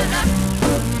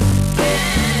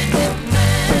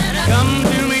 Come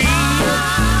to me,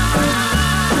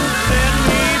 let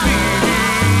me be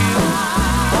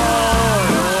all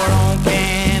your own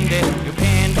candy, you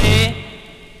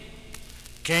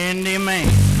candy man.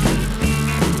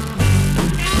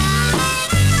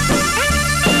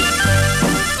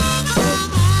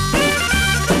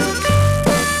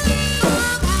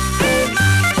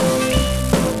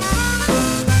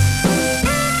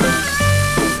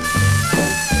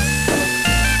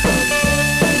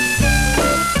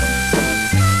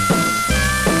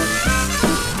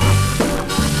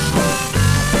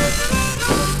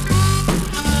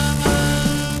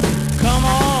 Come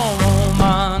on,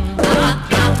 woman,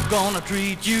 gonna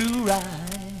treat you right.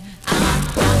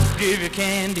 Give you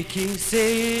candy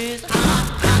kisses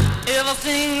every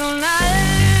single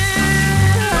night.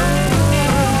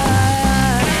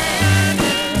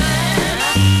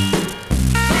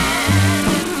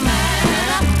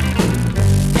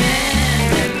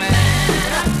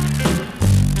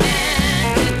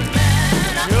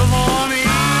 You're for me.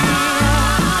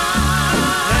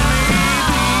 Let me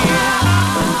be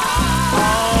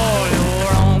all your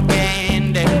own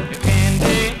candy,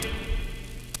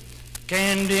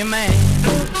 candy man.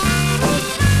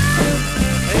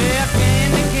 Yeah,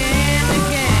 candy, candy,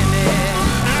 candy.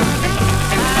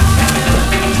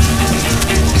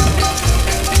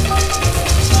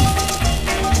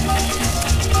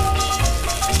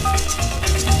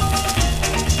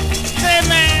 Hey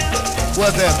man,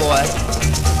 What's that, boy?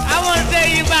 I want to tell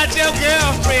you about your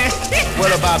girlfriend. What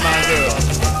about my girl?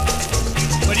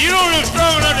 But you don't look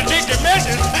strong enough to take the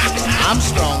message. I'm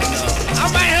strong enough. I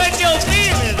might hurt your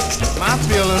feelings. My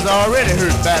feelings already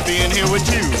hurt by being here with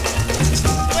you.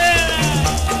 Well,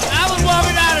 I was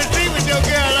walking down the street with your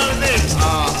girl the other day,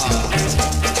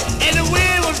 and the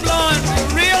wind was blowing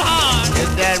real hard.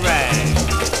 Is that right?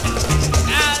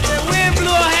 The wind blew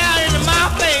her hair into my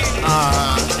face.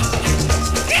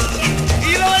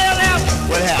 You know what else happened?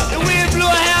 What happened? The wind blew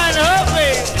her hair into her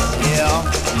face,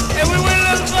 Yeah. and we went a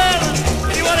little further.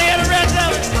 You want to hear the rest of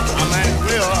it? I might as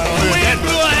well. I don't hear that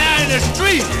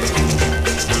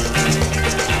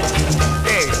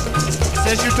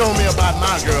told me about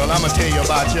my girl, I'm gonna tell you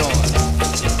about yours.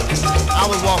 I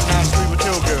was walking down the street with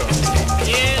your girl.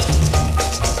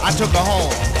 Yeah. I took her home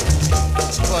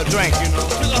for a drink, you know.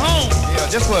 Took her home. Yeah,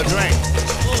 just for a drink.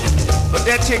 But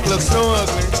that chick looked so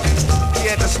ugly,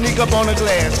 she had to sneak up on the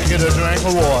glass to get a drink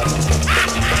of water.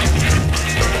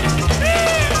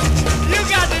 You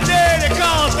got the nerve to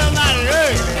call somebody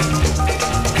ugly.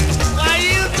 Why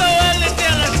you so ugly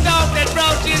till the stalk that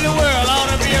brought you in the world ought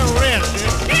to be arrested?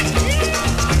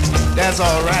 That's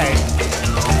all right.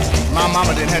 My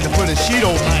mama didn't have to put a sheet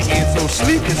over my head so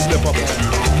sleep can slip up on me.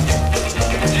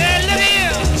 Hey, look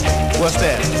here. What's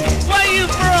that? Where you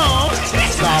from?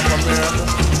 South America.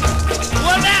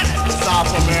 What's that? South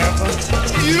America.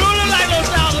 You don't look like no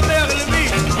South American to me.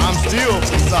 I'm still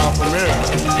from South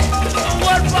America.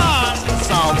 What part?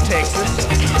 South Texas.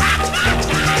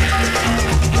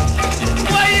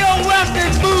 Where your western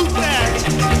boots at?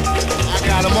 I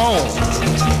got them on.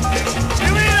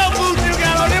 You ain't no boots you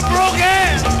got on, them broke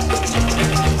ass.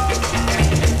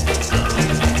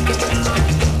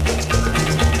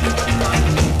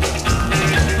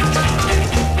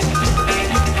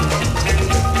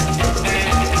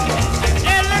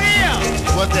 Hey, look here.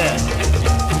 What's that?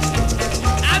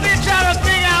 I've been trying to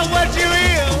figure out what you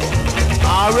is. I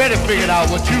already figured out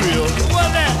what you is.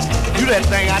 What's that? You that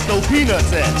thing I throw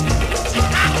peanuts at.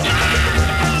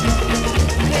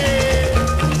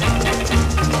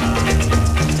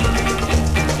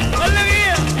 Well, look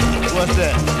here. What's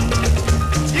that?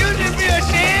 You should be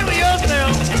ashamed of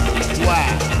yourself Why?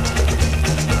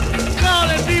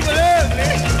 calling people ugly.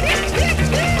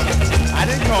 I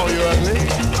didn't call you ugly.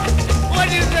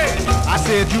 What'd you say? I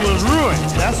said you was ruined.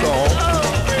 That's all. Oh,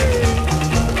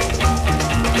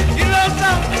 you know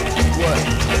something? What?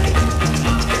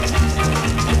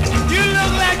 You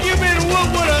look like you've been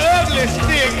whooped with an ugly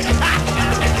stick.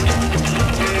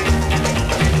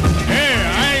 Hey,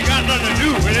 I ain't got nothing to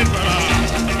do with it, but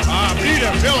I believe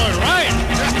that fella is right.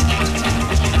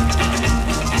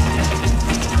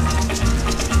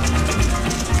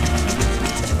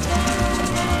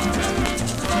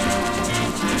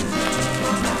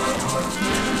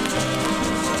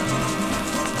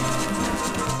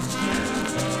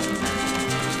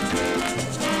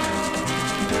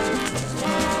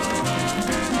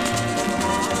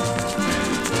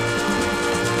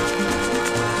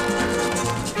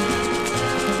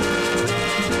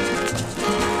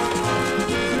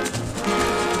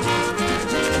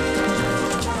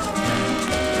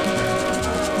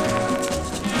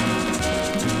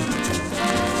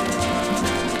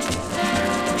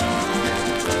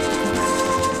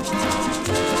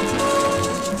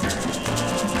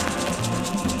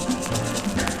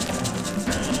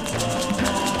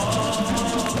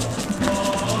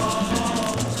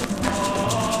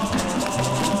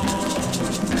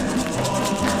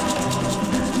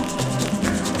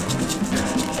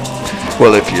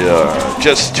 Well, if you're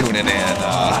just tuning in,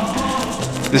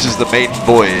 this is the maiden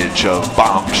voyage of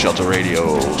Bomb Shelter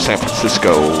Radio, San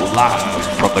Francisco, live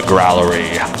from the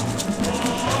Growlery.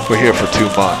 We're here for 2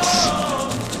 months.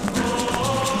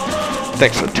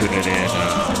 Thanks for tuning in,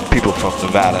 people from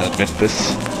Nevada and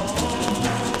Memphis.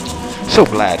 So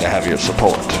glad to have your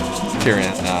support here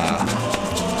in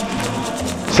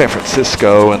San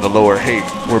Francisco and the Lower Haight.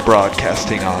 We're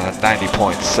broadcasting on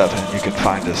 90.7. You can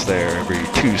find us there every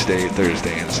Tuesday,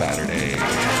 Thursday, and Saturday,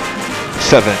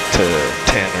 7 to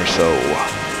 10 or so.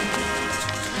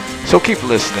 So keep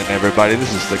listening, everybody.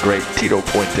 This is the great Tito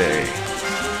Puente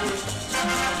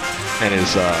and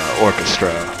his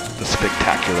orchestra, the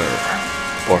Spectacular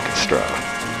Orchestra.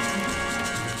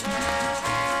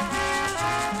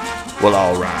 Well,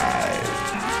 all right.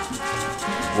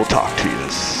 We'll talk to you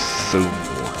soon.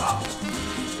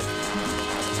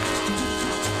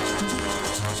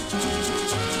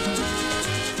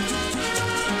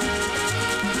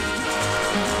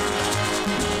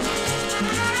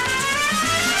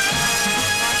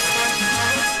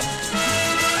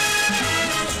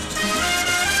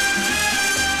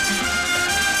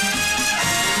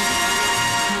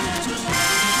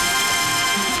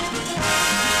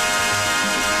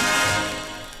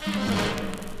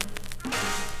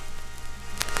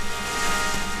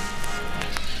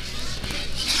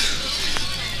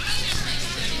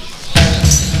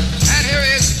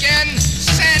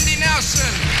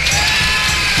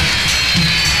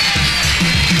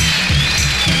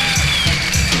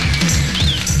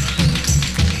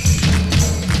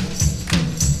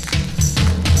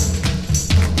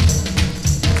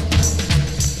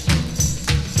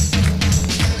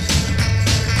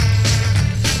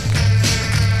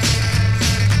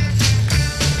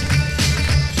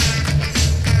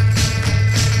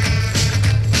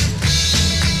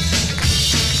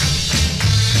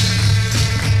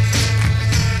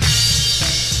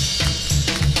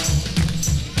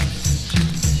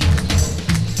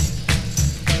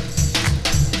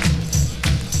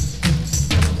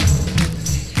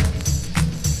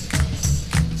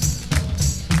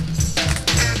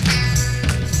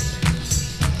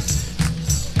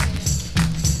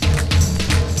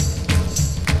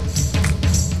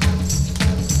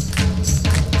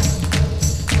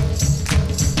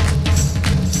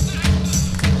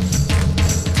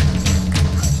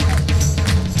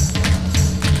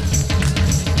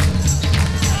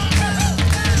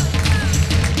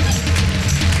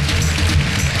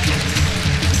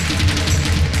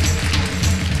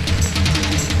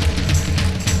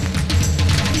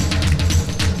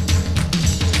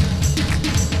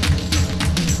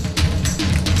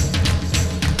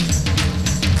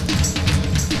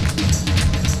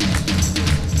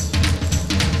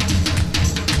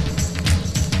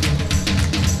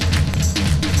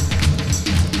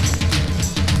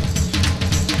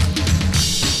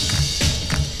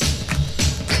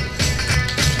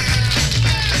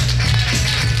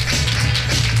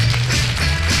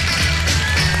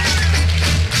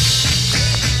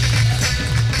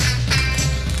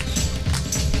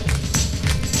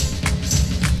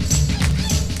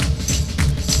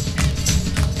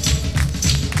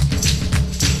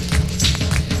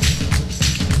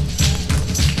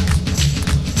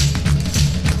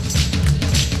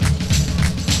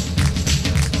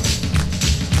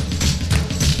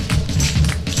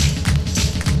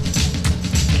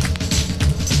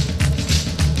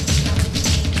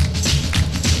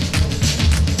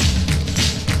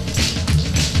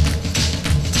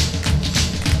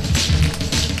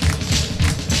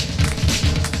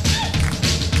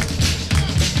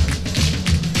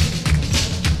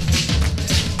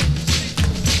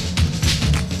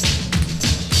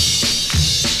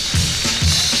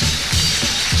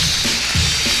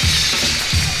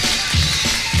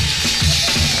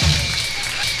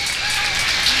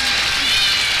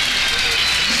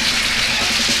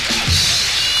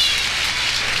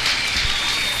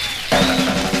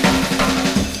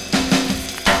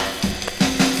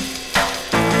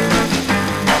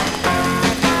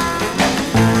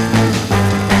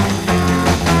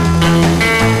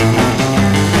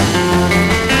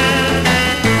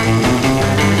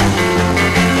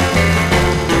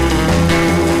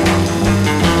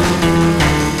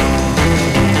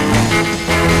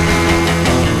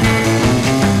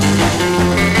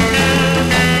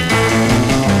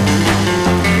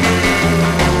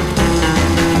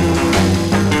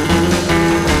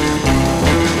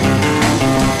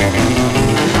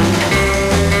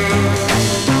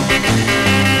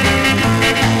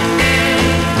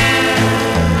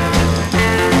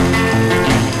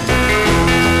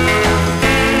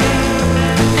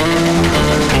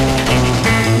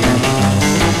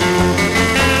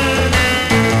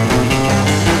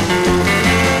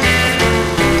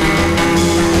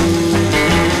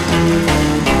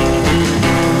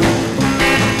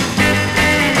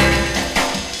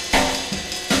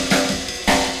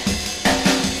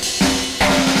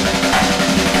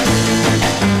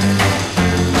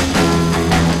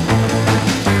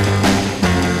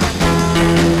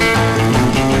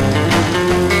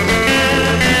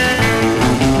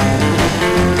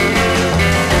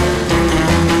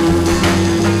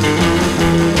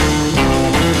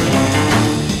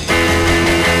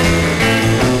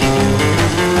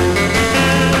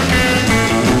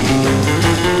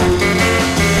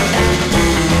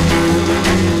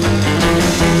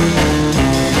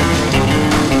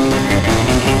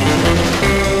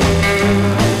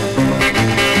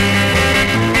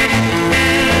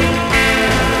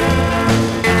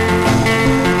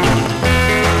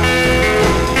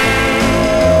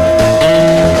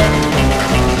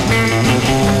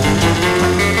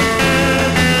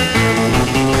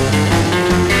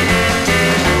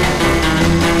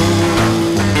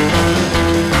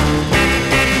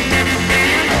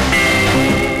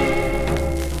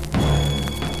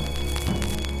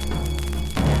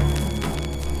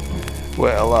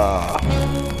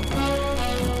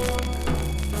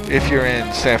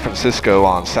 in San Francisco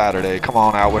on Saturday, come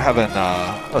on out. We're having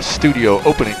a studio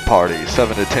opening party,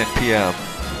 7 to 10 p.m.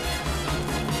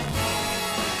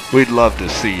 We'd love to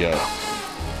see you.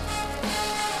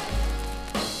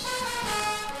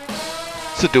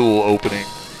 It's a dual opening.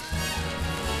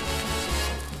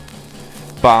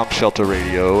 Bomb Shelter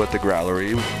Radio at the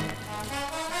Growlery.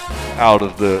 Out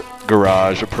of the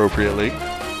garage appropriately.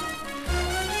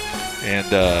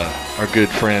 And our good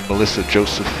friend Melissa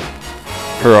Joseph,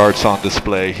 her art's on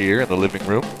display here in the living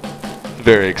room.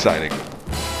 Very exciting.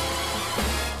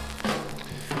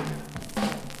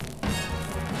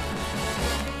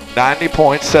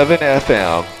 .7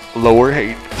 FM, Lower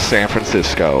Haight, San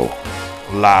Francisco.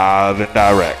 Live and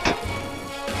direct.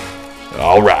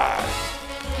 All right.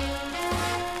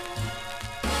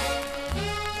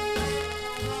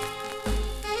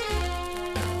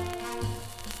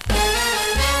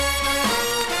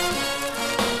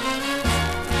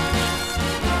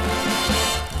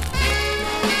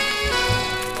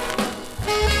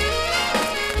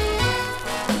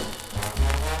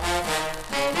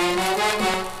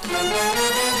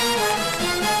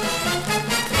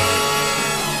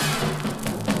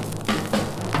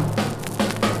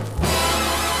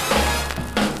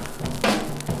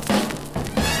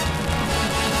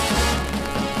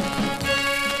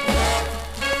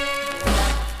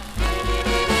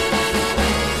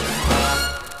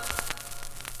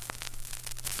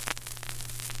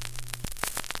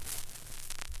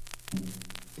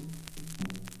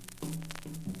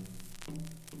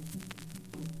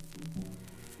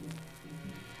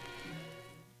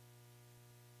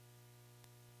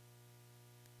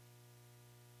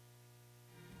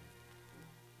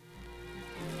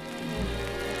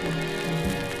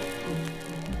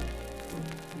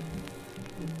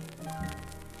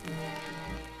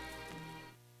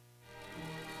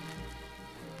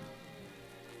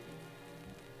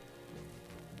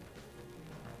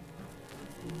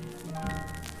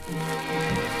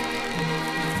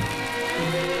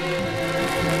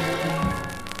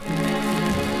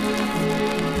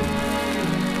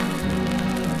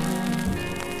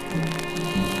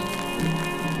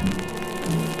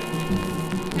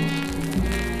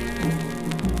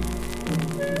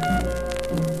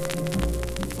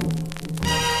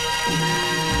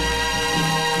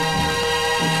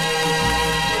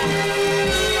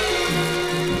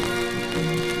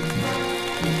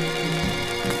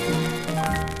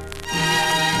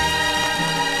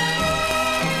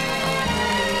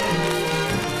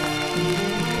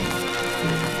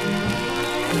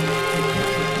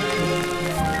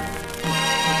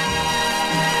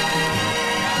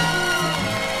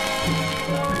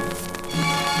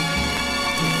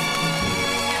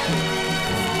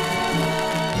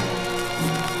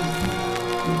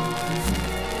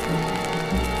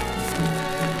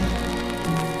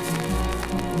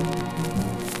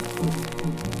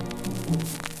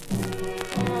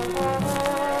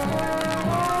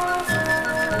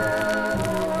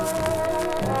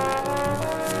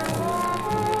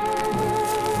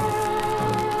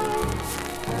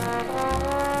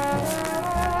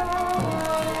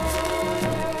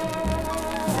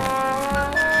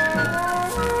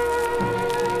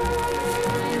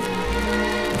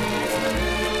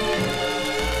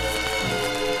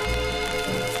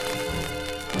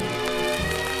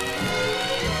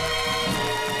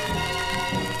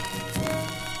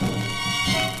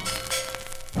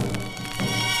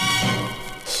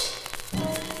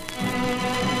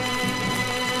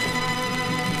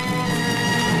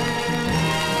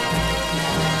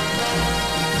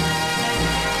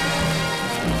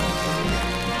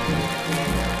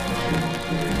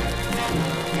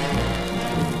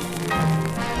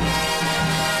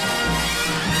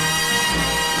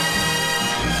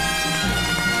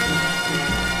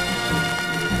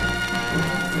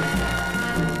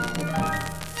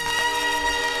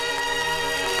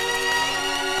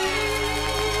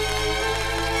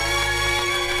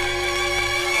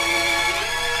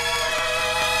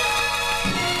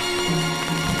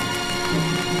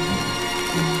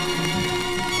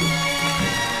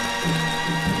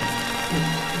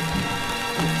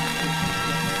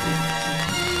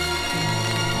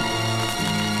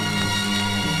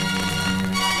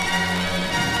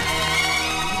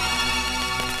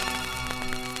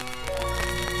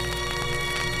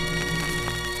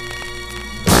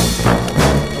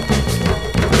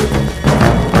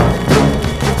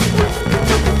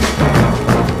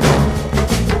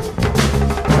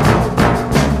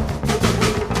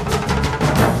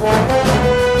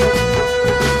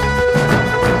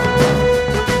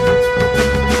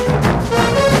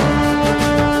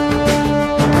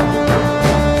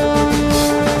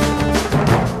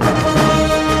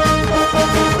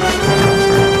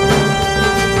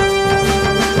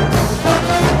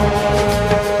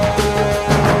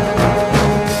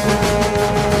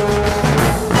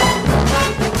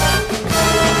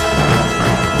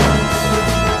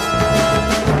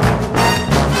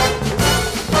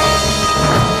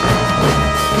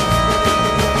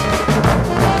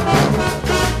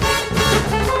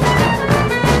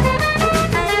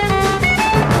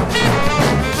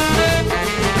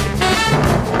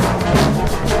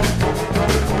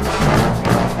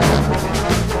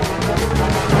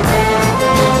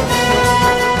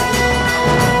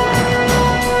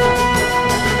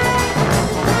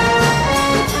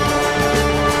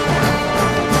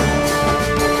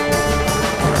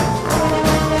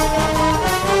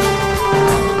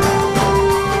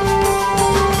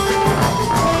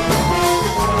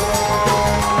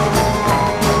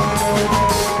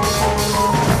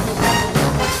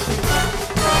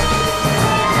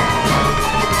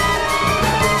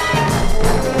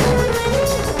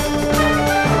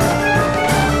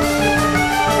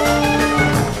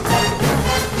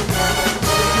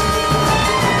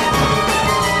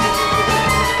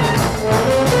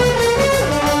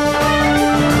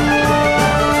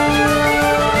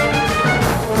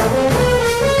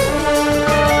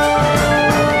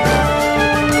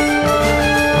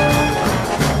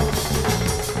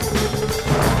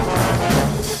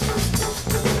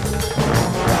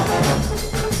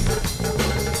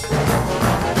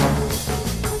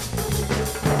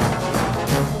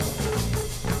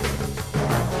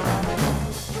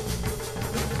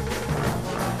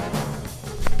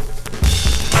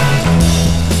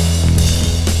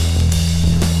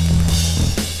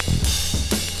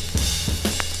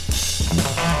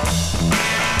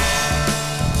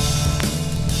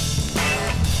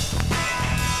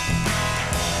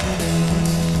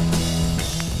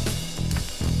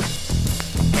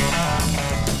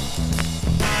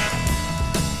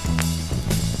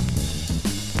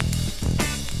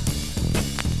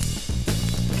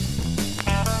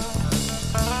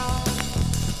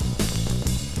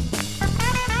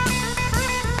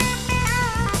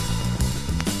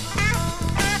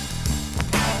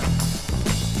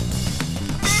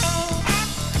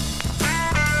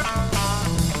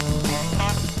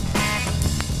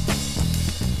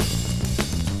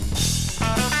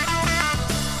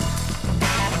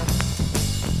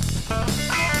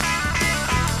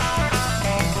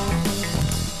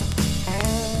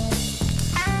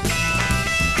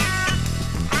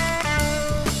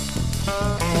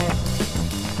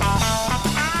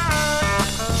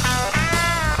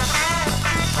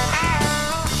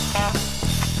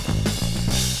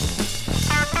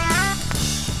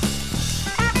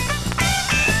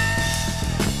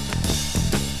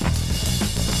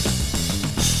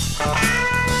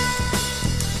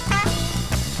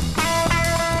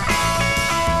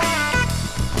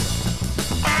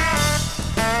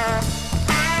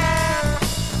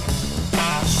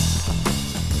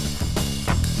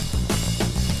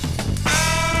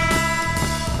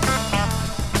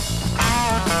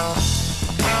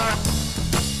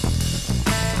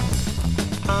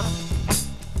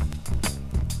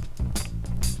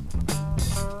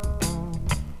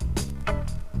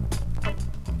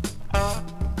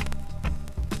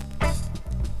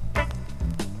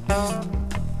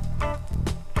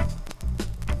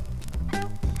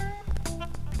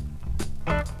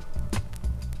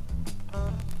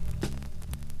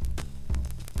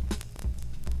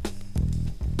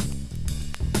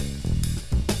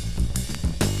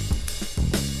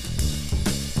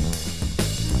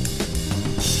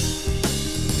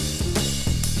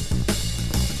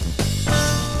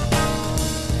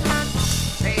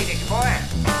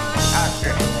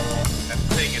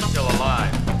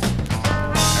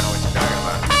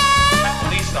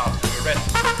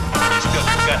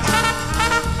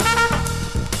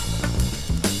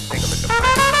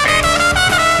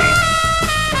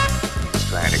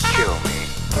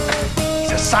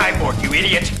 Cyborg, you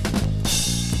idiot! He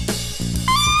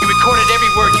recorded every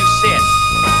word you said.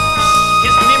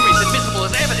 His memory's admissible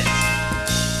as evidence.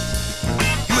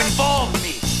 You involved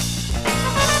me.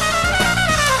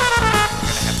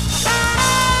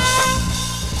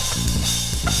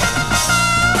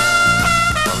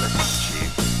 Well, listen,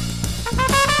 Chief.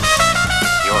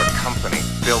 Your company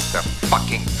built the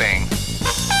fucking thing.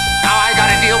 Now I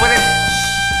gotta deal with it?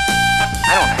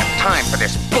 I don't have time for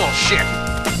this bullshit.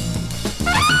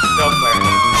 Bell Claire.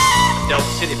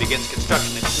 Delta City begins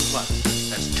construction in 2 months.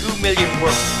 That's 2 million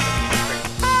workers.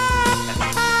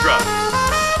 That's drugs,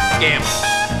 gambling,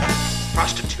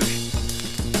 prostitution.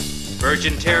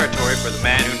 Virgin territory for the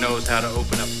man who knows how to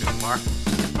open up new markets.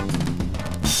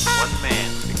 One man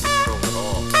can control it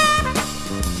all.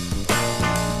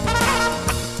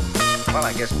 Well,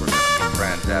 I guess we're gonna be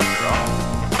friends after all.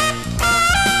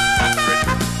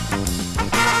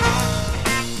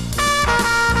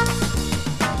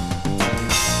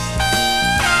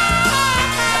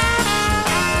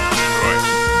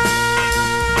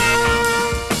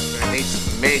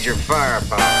 Major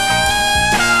firepower.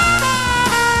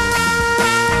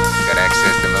 Got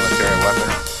access to military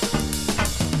weaponry?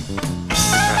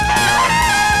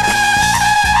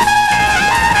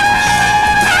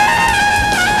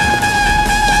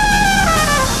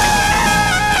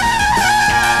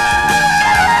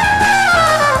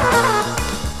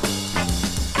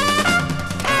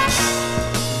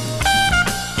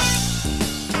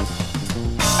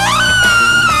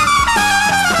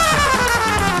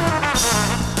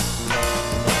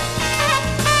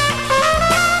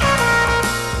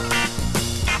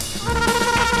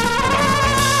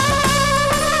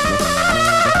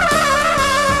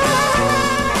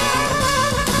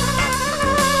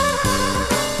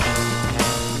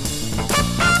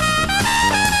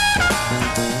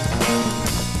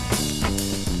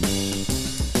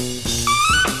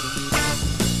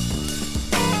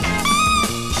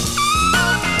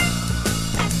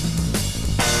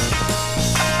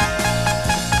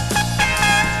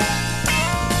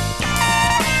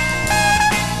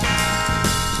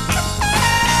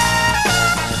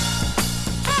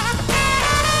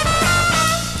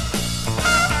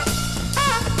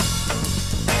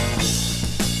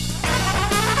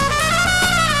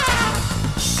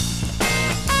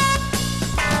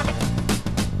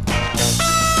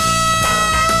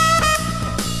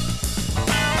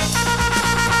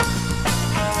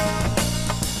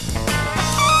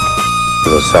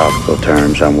 Philosophical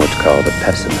terms, I'm what's called a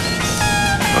pessimist.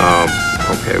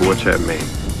 Okay, what's that mean?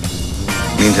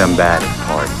 Means I'm bad at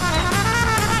parties.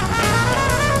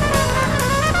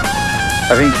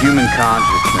 I think human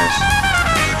consciousness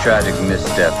is a tragic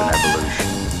misstep in evolution.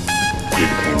 We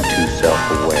became too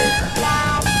self-aware.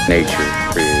 Nature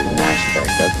created an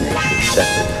aspect of nature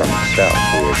separate from itself.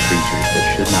 We are creatures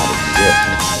that should not exist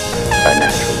by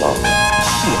natural law.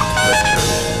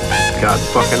 That's God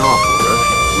fucking awful, Rush.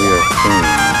 We are things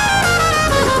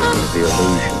laboring with the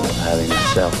illusion of having a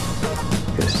self,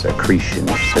 this accretion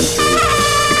of sensory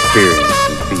experience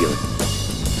and feeling.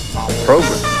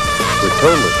 Programmed with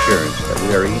total assurance that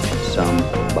we are each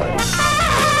somebody.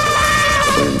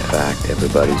 But in fact,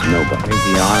 everybody's nobody. I think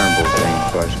the honorable thing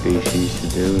for our species to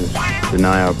do is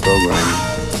deny our programming.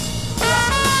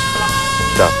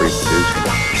 Stop reproducing.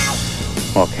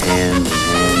 Walk hand in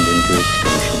hand into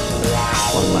extinction.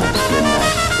 One last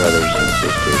midnight, brothers and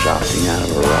sisters opting out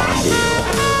of a raw deal.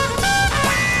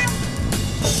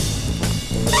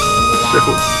 So,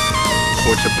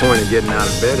 what's the point of getting out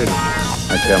of bed anymore?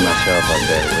 I tell myself I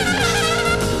bear witness.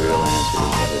 The real answer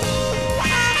is that it's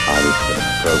obviously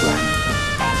programming.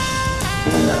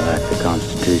 And I lack the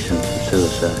constitution for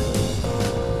suicide.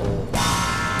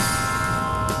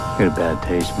 Get a bad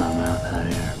taste in my mouth out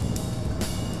here.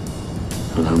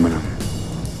 Aluminum.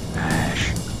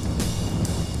 Ash.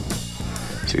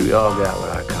 See, we all got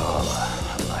what I call a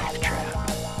life trap.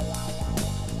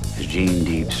 There's gene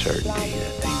deep certainty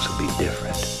that things will be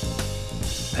different.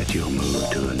 That you'll move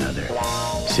to another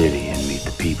city and meet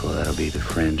the people that'll be the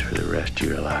friends for the rest of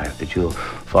your life. That you'll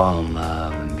fall in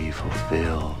love and be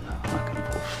fulfilled. Fucking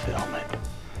fulfillment.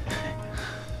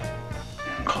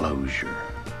 And closure.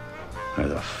 Where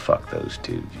the fuck those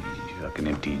two fucking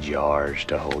empty jars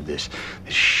to hold this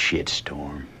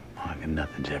shitstorm. Like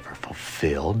nothing's ever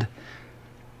fulfilled.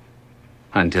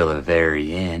 Until the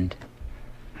very end.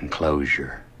 And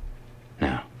closure.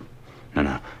 No.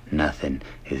 Nothing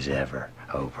is ever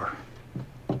over.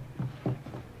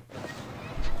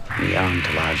 The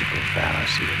ontological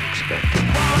fallacy of expecting.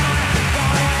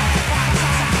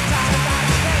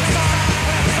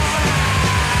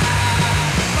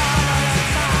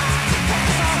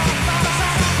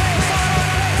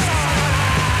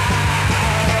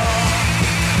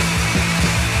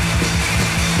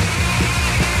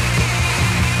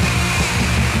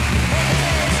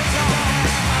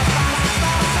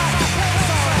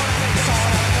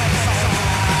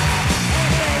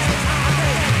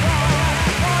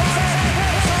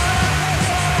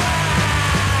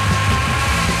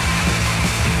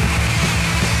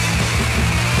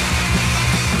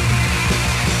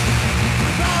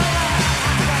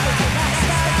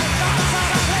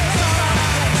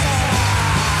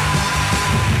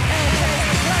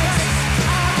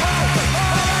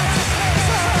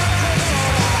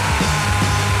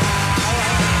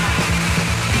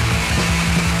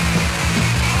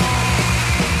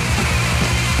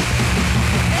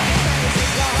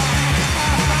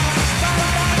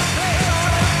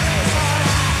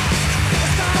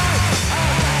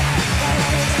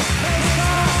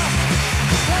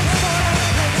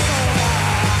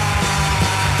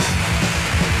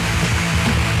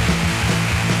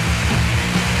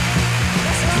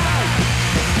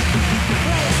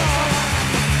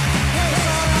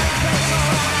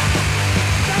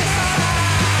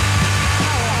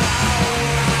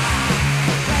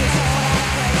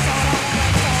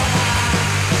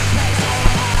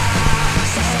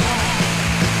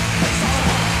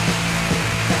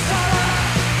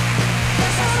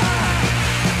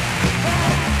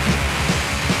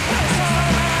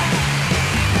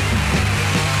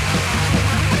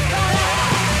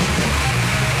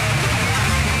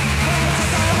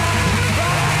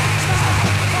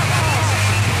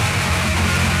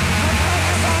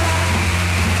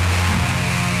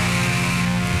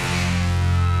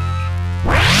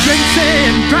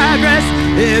 Progress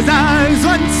is ours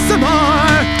once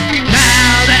more.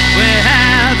 Now that we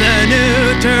have the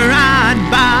neutron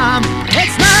bomb,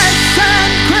 it's nice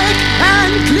and quick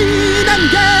and clean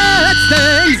and gets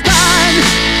things done.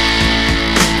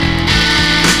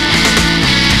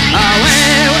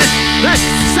 Away with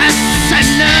the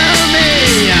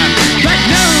enemy, but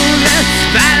no less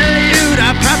valued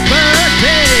a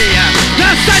property.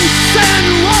 The sense in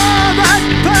war, but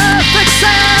perfect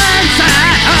sense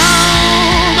at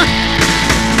home.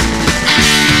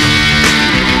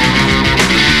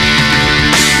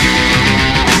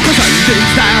 The sun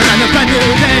beams down on a brand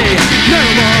new day. No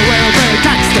more welfare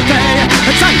tax to pay.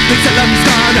 And something Salem's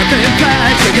gonna be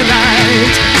flashing a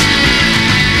light.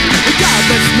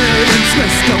 Godless millions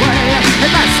whisked away.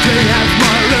 At last we have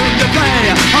more room to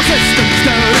play. Our systems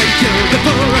go and kill the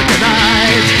poor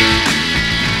tonight.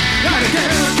 Gotta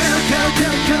kill, kill, kill,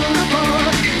 kill, kill the poor.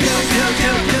 Kill, kill,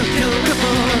 kill, kill, kill the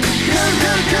poor. Kill,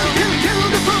 kill, kill, kill, kill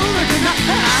the poor tonight.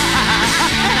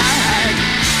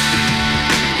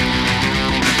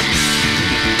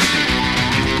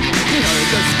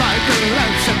 Despite the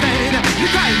life's a pain, you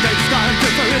grind makes gone to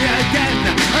free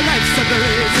again. A life's a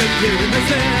reason you are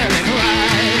feeling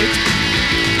right.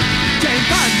 Jane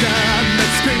Fonda on the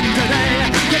screen today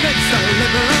convince the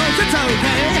liberals it's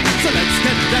okay. So let's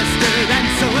get dusted and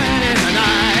so in the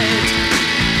night.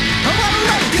 Oh,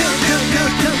 well, kill, kill,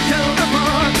 kill, kill, kill the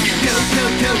poor. Kill,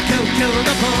 kill, kill, kill, kill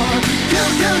the poor. Kill,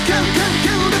 kill, kill, kill,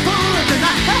 kill the poor.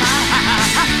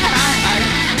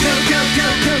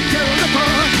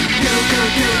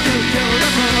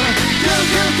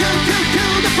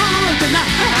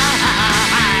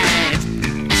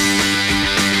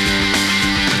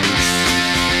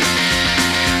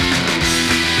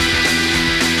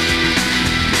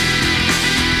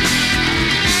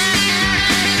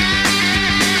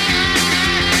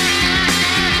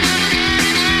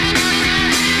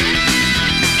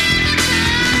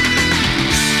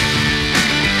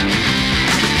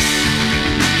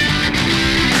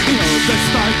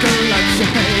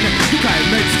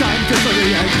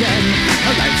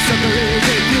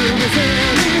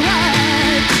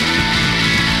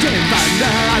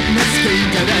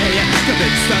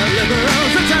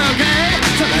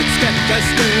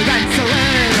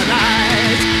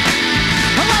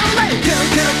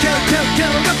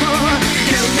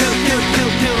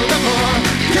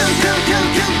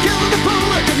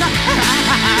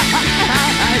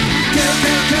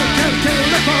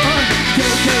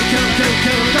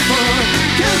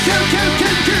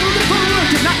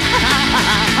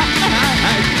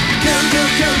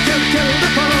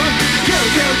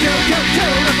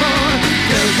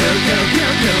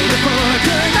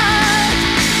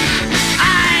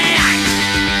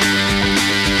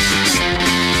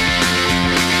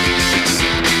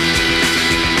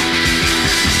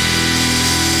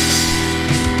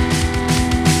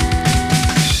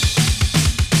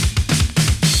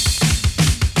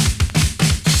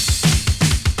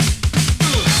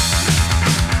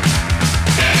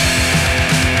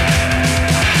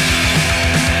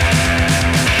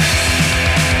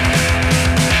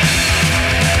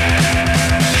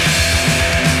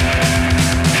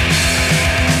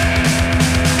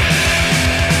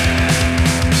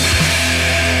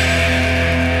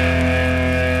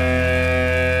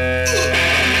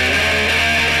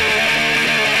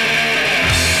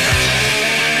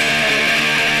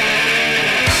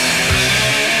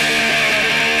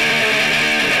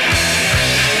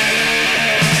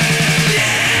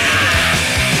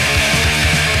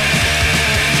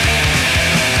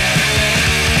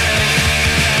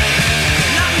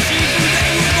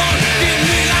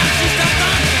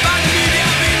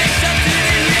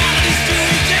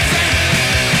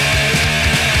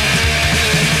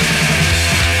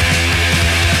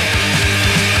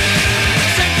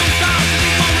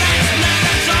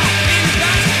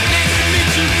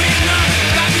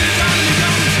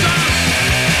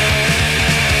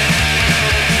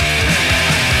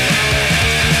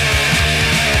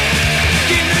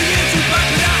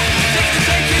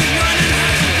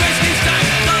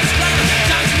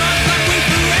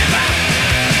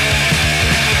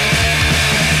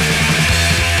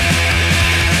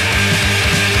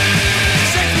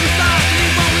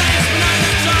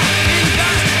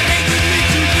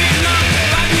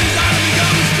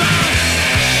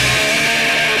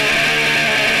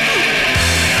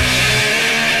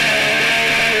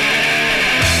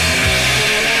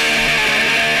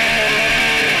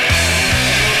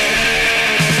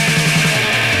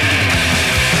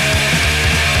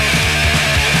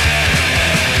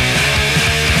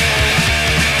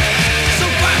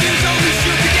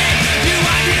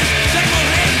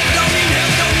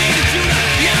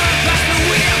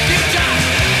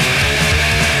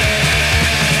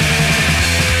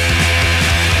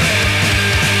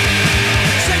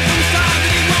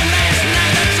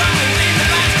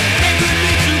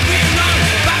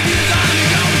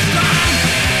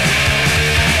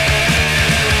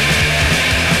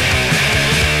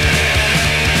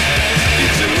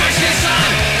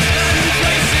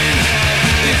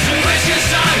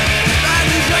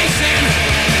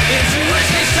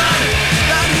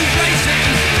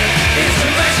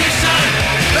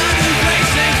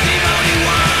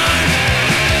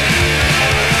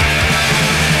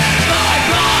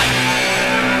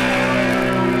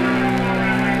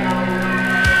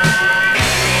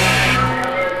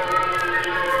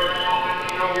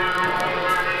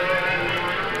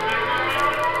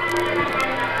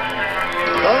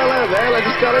 hell, I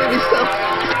just got any stuff.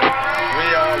 We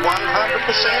are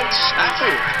 100%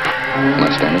 snafu.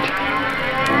 Much damage?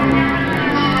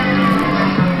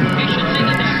 You should see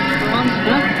the damage, bronze,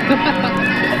 huh?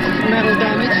 Metal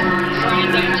damage.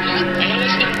 Brain damage.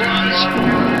 Ballistic bronze.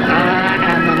 I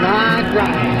am the Night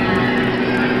Rider.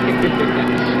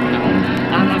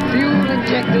 I'm a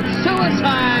fuel-injected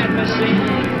suicide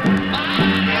machine.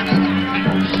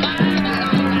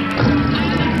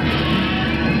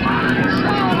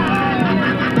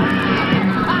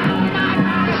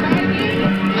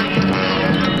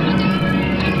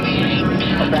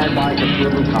 Stand by for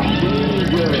fuel come.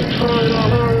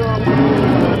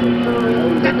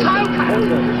 The Toker!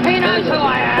 He knows who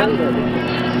I am!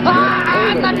 I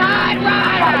am the Night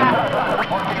Rider!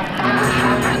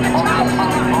 I'm the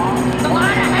Toker! The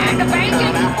one who had the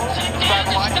bacon!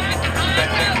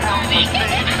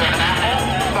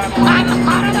 I'm the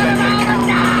part of the road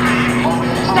night!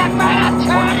 Step right up,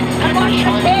 turn, and watch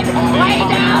the kid lay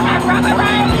down a rubber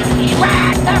road!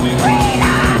 Ride the freedom!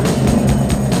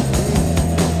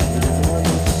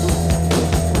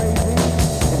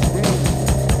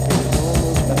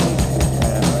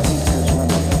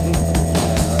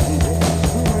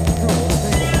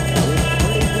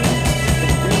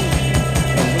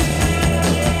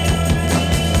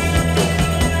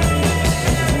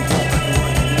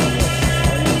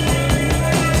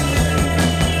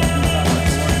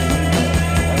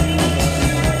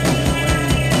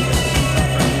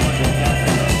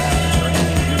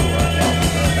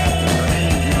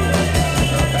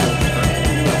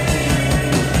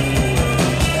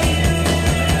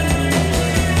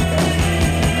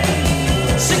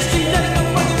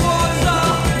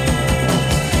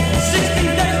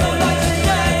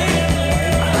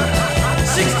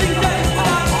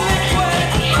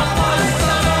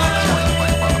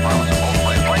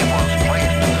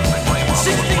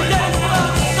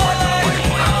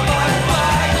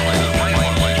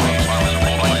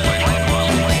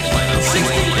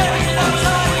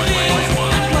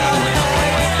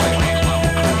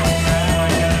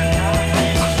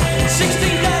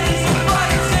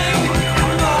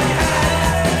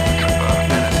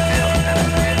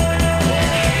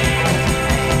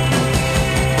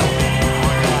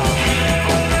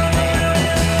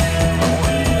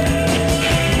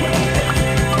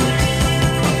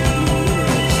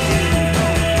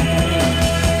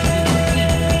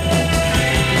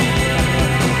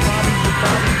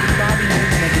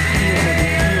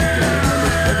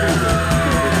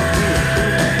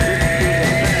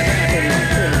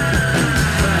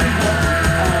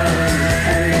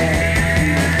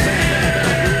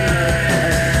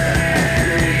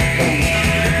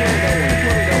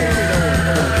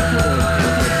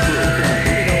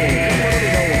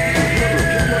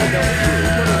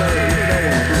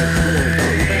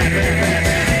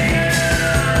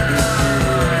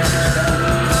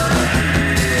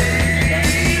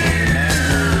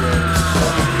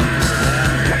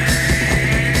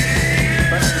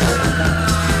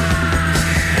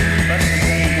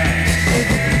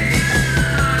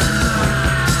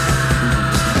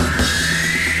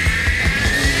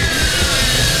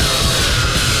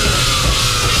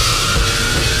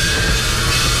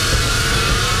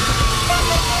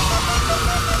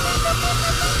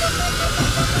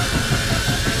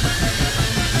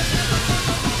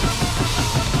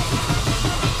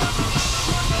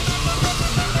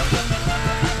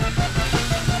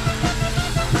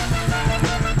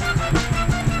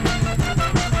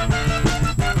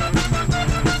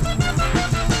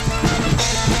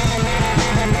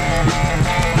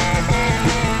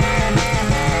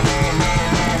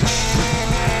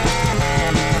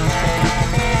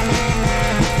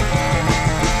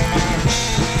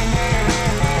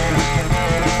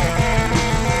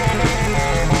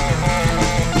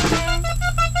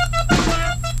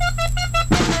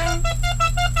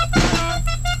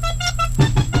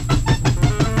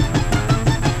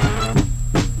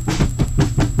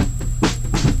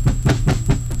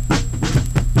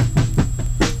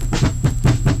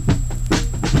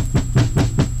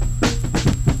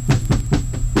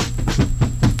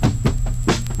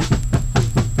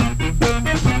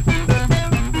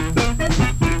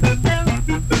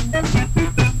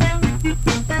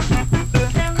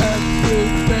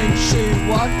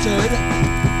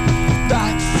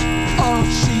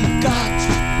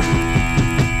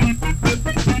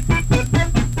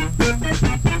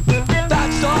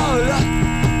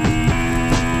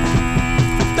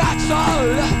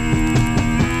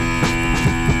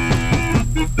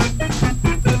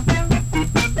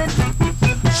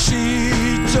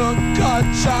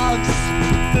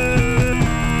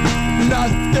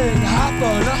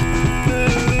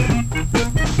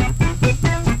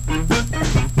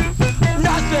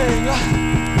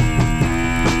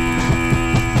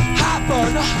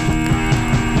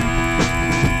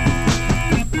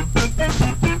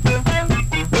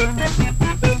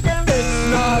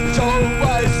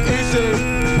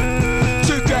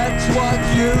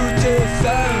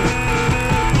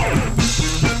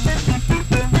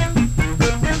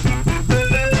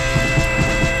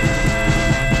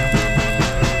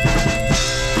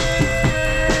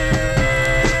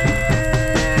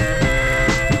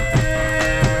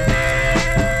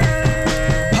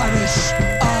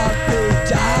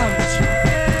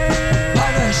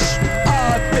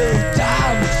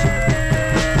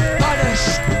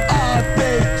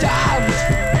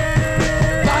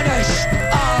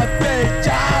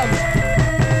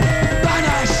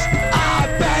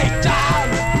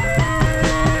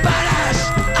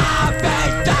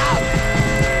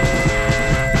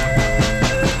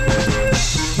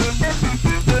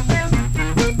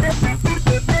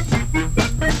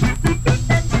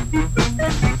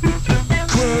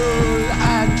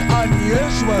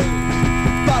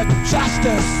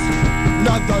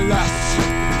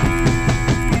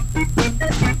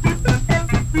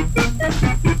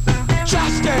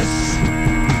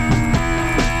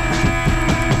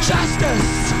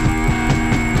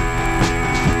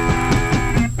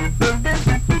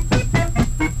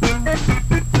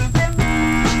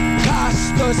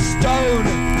 stone.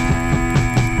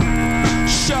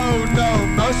 Show no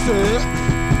mercy.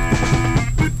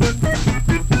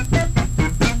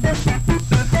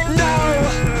 No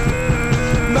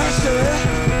mercy.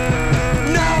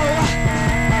 No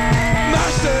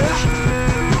mercy.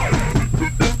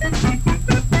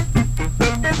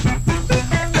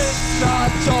 It's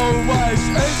not always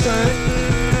easy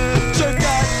to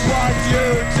get what you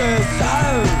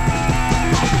deserve.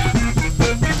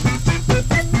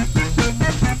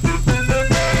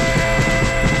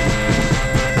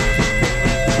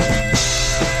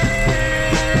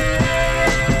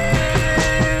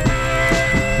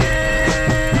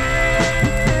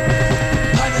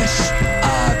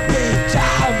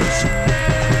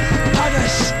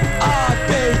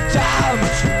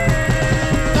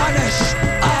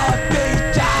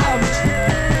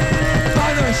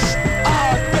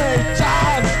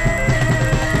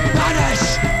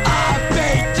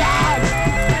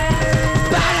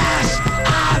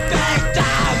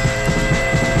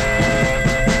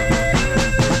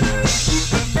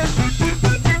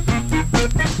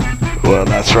 Well,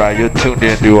 that's right. You're tuned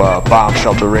into Bomb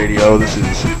Shelter Radio. This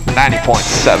is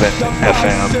 90.7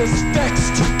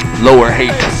 FM, Lower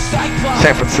Haight,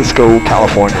 San Francisco,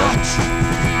 California.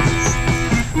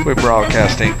 We're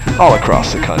broadcasting all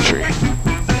across the country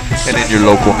and in your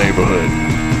local neighborhood.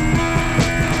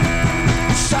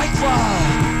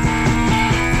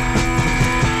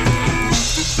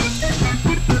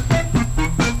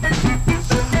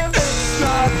 It's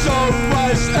not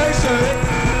always easy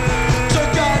to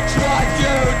get what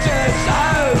you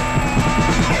deserve.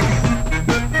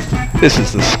 This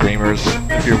is the Screamers,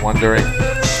 if you're wondering.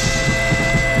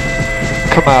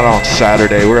 Come out on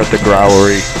Saturday. We're at the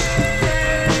Growlery.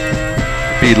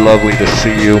 Be lovely to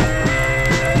see you.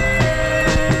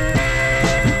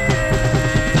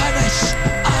 Badass,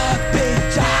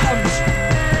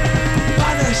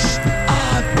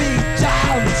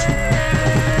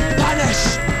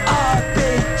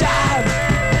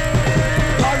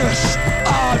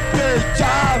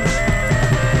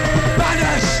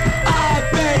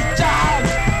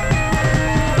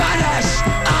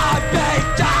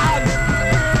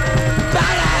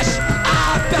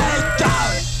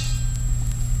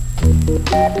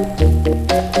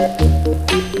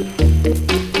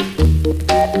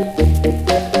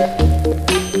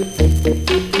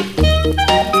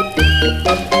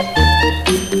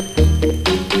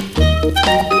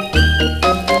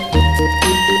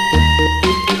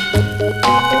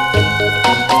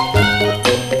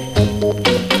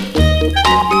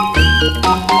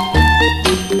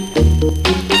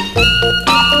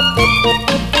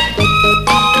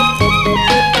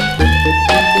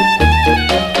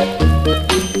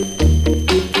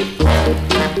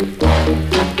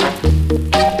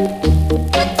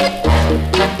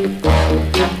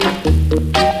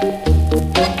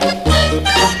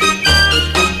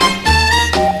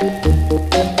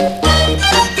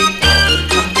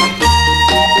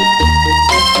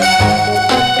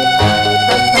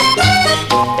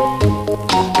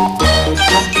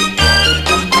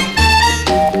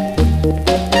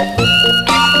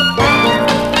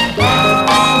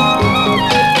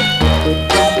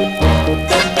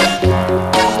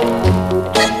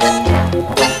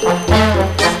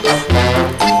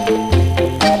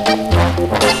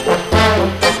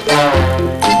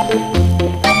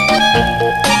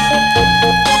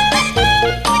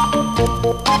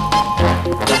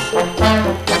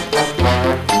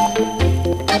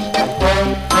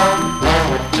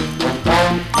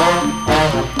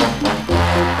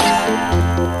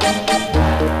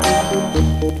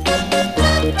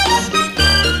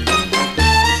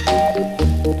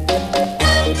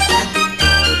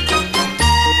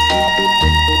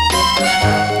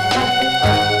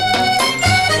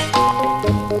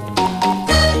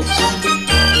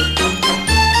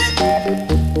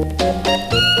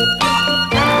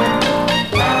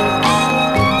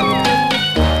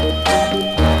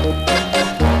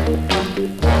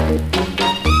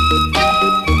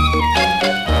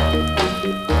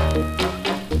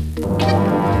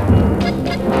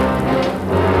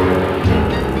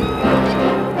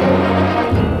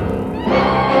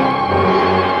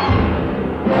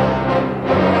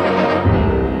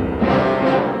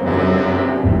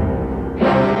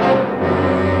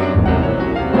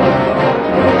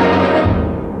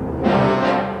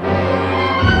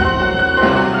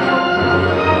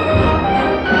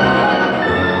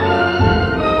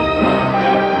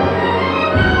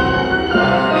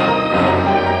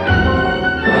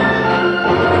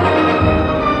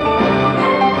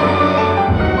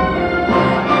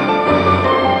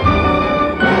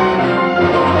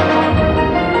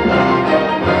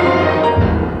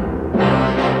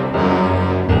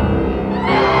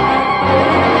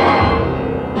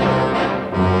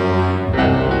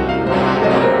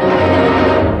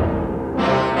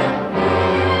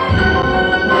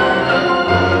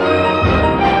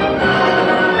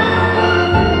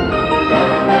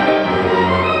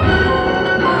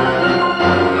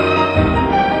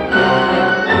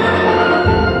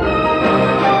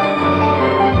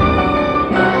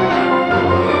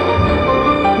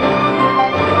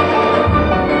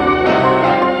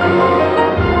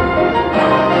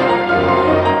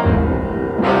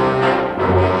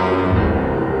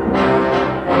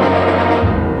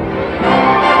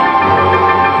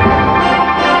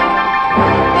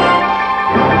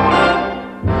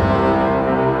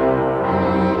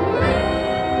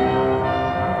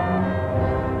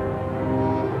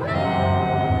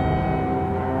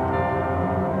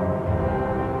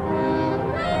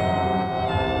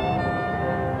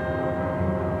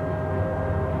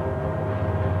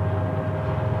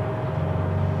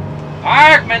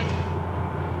 Parkman!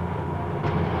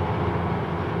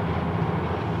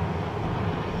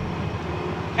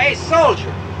 Hey,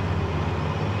 soldier!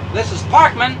 This is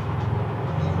Parkman.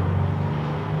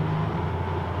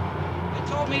 They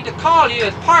told me to call you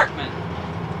as Parkman.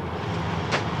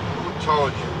 Who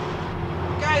told you?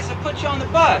 The guys that put you on the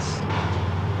bus.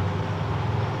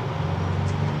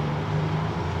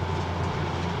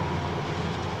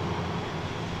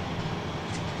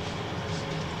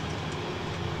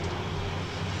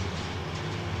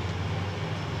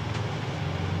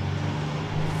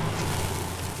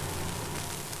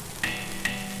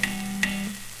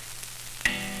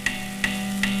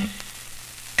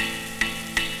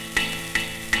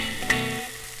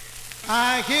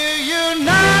 I hear you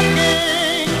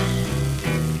knocking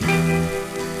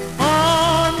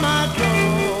on my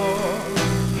door.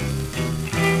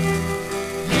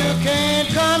 You can't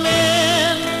come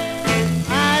in.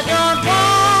 I don't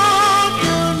want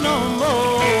you no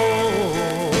more.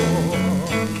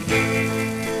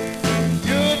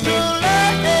 You're too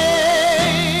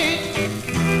late,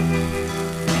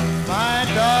 my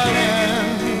darling.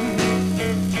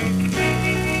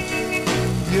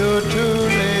 You're too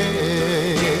late.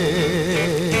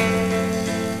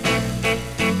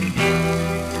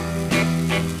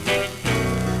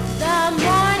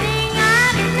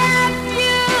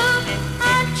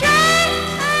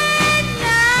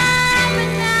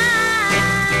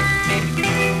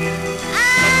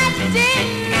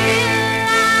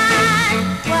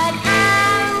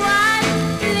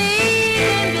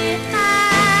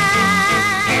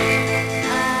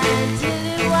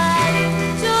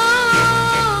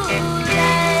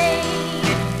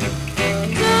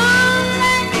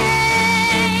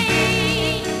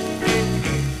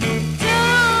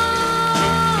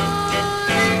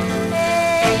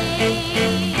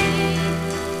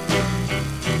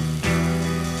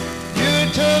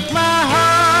 Took my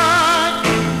heart,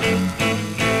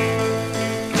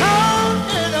 torn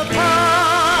it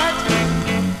apart.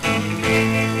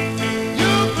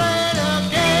 You played a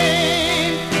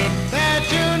game that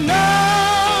you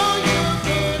know you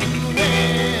couldn't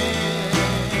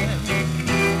win.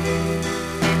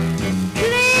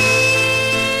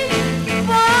 Please,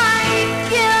 boy,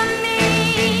 kill me,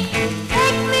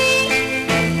 take me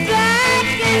back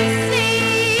and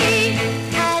see.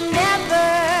 I never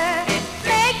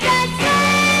make that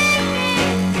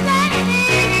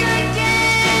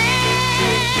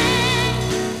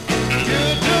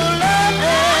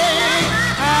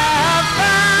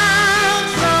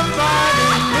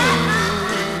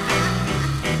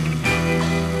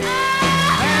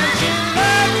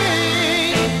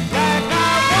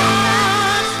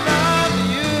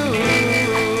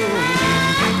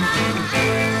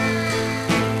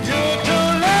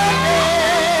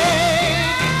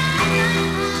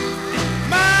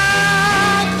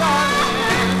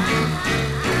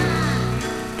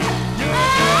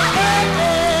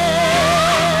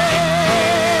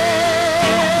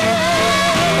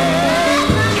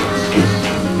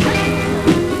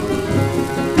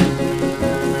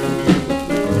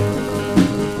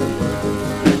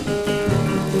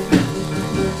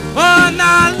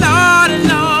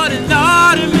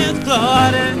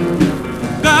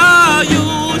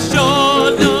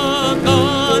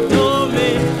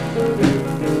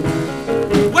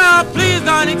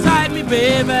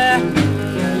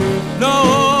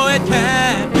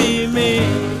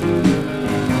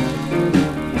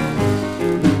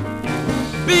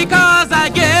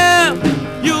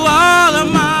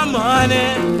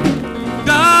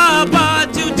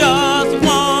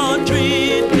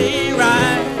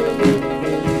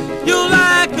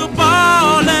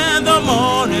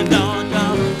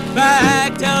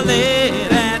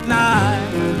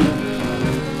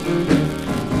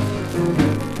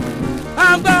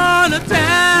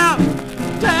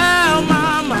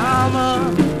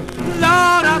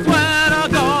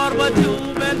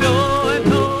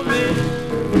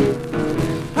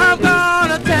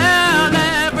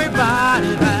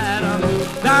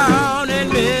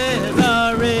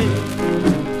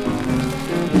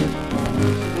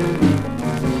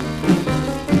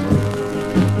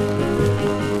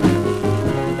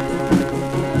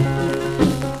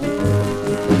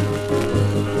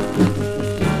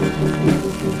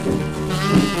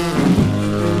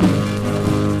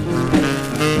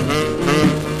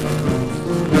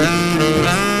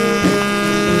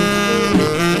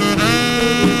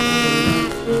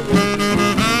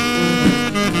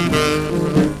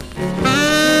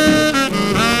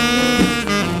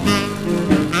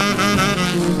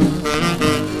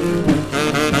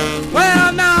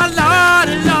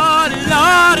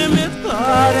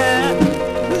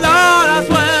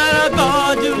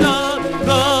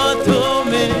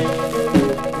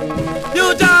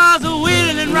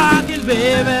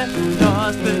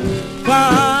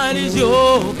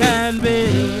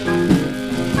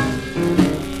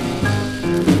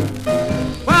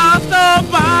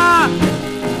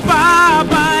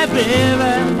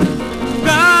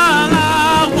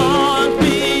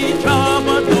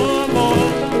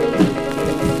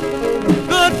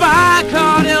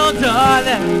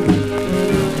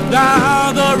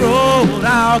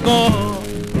Chicago.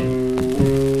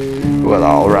 Well,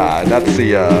 alright, that's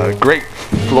the great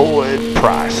Floyd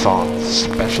Price on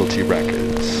Specialty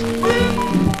Records.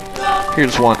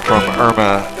 Here's one from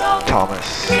Irma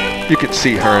Thomas. You can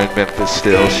see her in Memphis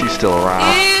still. She's still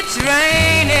around. It's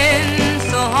raining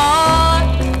so hard.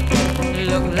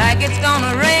 Look like it's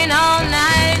gonna rain all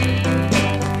night.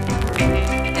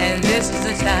 And this is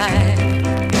the time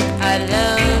I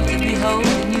love to be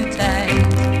holding you tight.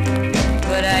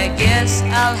 But I guess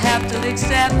I'll have to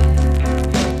accept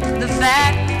the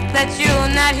fact that you're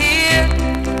not here.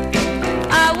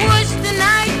 I wish the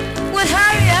night would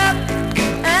hurry up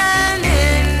and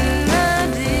end,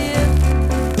 my dear.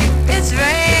 It's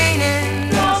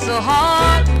raining so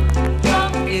hard,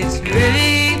 it's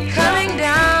really coming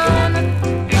down.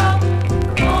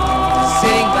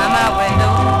 Sitting by my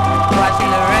window,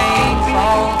 watching the rain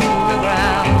fall through the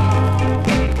ground.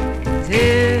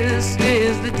 This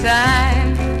is the time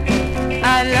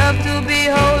I love to be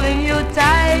holding you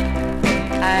tight.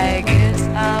 I guess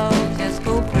I'll just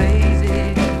go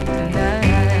crazy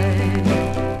tonight.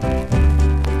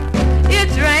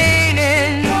 It's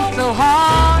raining so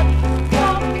hard,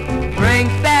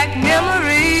 brings back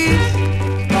memories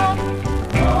of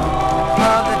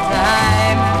the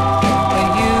time when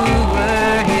you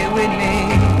were here with me,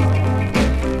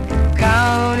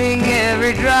 counting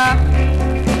every drop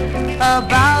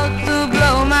about to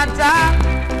blow my top.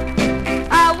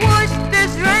 I wish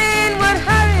this rain would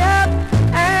hurry up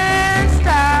and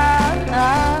stop.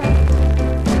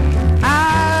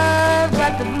 I've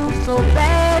got the blues so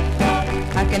bad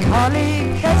I can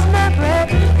hardly catch my breath.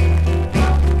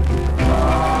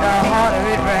 The harder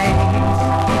it rains,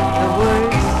 the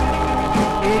worse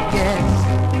it gets.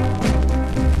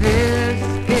 This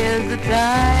is the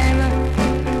time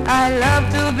I love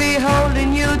to be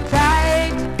holding you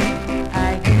tight. I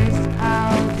guess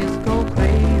I'll just go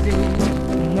crazy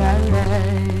tonight.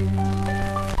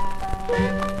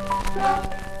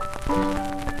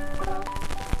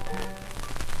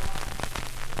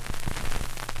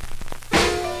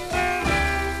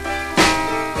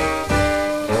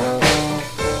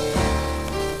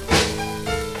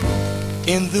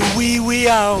 In the wee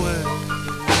hours,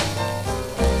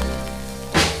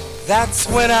 that's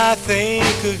when I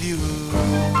think of you.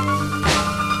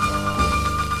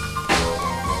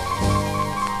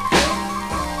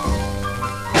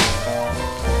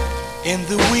 In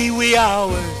the wee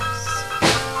hours,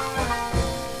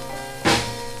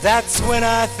 that's when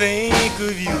I think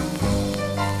of you.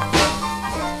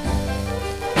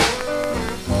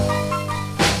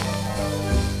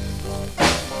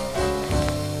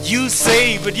 You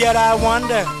say, but yet I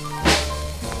wonder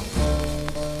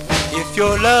if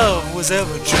your love was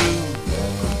ever true.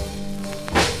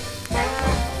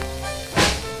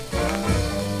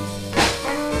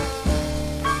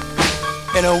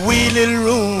 In a wee little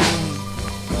room,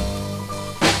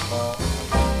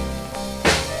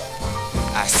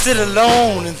 I sit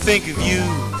alone and think of you.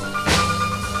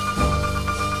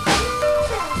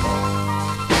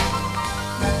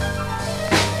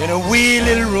 In a wee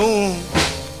little room,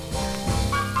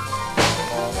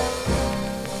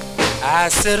 I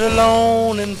sit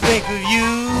alone and think of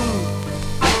you.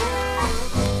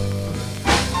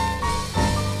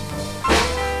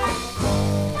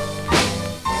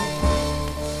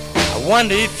 I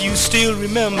wonder if you still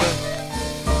remember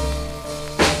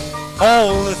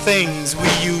all the things we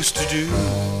used to do.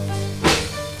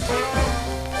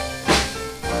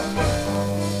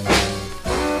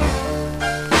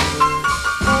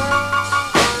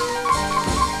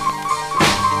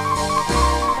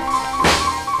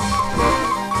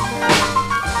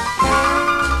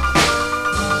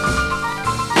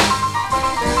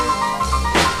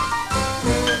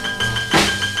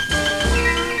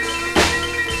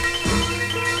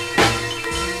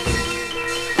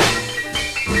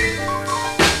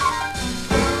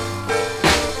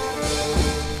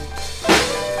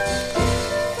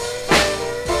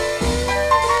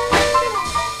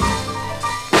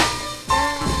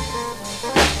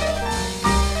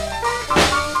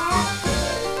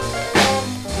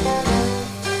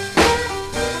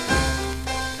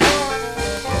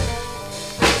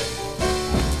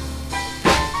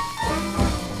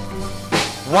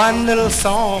 One little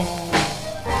song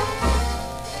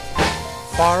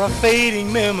for a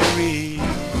fading memory.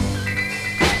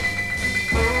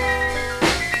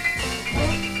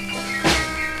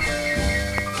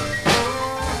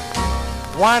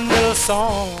 One little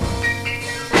song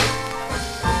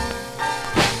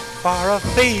for a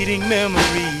fading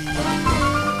memory.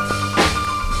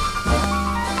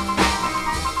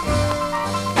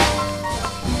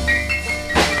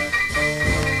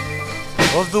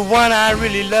 Of the one I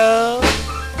really love,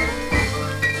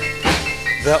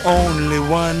 the only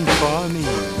one for me.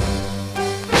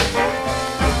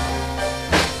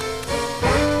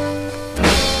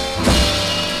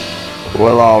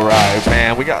 Well, all right,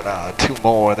 man. We got 2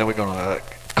 more, and then we're gonna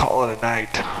call it a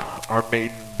night. Our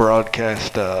maiden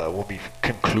broadcast will be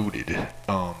concluded.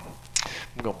 I'm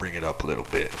gonna bring it up a little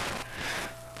bit.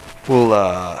 We'll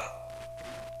let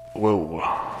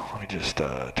me just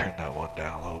turn that one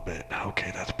down a little bit.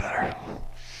 Okay, that's better.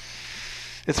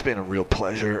 It's been a real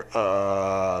pleasure.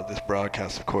 This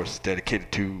broadcast, of course, is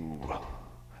dedicated to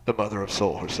the mother of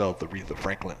soul herself, Aretha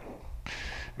Franklin.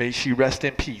 May she rest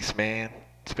in peace, man.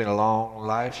 It's been a long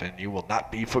life, and you will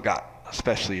not be forgotten,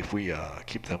 especially if we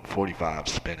keep them 45s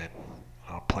spinning.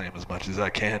 I'll play them as much as I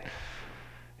can.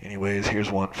 Anyways, here's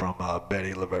one from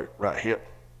Betty Levert right here.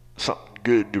 Something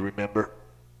good to remember.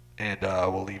 And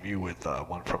we'll leave you with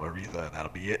one from Aretha, and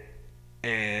that'll be it.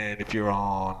 And if you're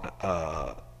on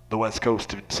the West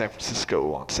Coast in San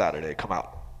Francisco on Saturday, come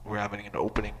out. We're having an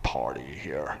opening party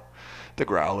here. The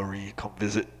Growlery. Come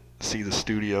visit, see the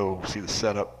studio, see the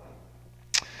setup.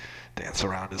 Dance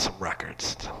around to some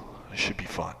records. It should be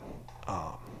fun.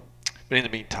 But in the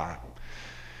meantime,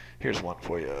 here's one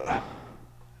for you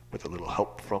with a little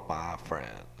help from my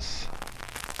friends.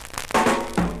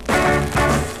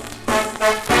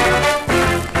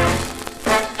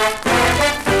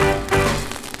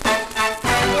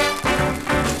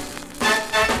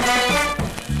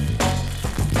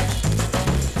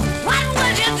 What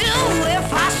would you do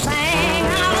if I sang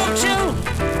out of tune?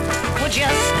 Would you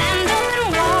stand up and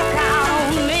walk out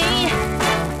on me?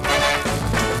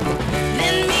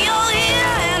 Lend me your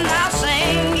ear and I'll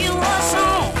sing you a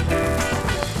song.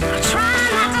 I try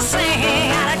not to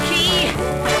sing out of key.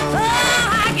 Oh,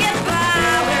 I get by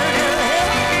with a little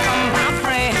help from my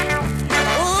friend.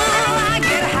 Oh, I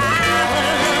get high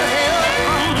with a little help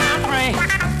from my friend.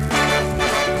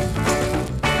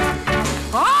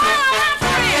 All my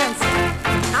friends,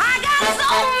 I got so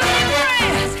many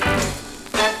friends.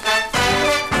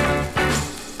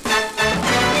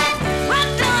 What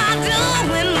do I do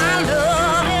when my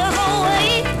love is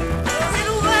away? Does it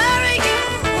worry you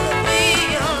to be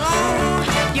alone?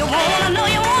 You wanna know,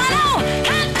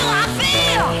 how do I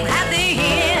feel at the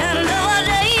end of the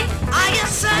day? Are you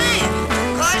sad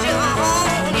 'cause you're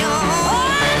on your own? Oh,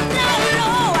 I don't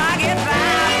know, I get by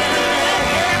with a little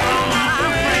help from my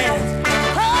friends.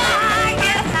 Oh, I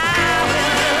get high with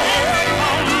a little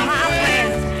help from my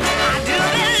friends. I do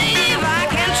believe I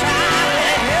can try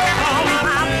with help from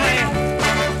my friends.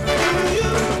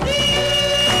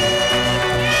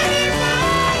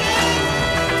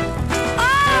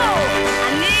 Oh, I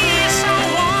need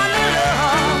someone to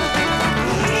love.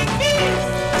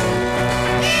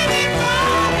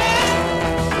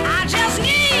 I just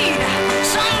need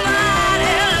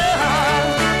somebody to love.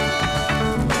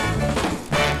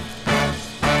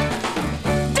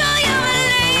 Do you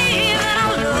believe in a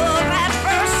love at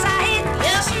first sight?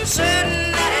 Yes, I'm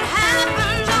certain that it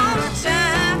happens all the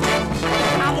time.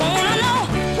 I wanna know,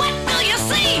 what do you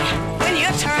see when you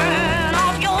turn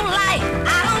off your light?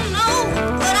 I don't know,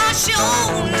 but I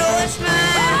sure know it's mine.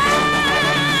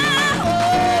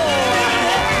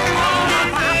 All my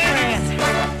friends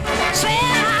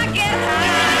said I get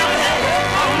high with help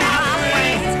from my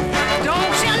friends.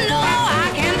 Don't you know I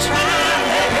can try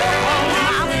with help from my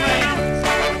friends?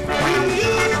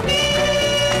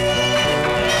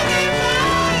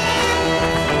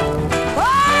 Oh,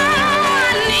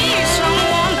 I need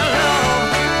someone to love.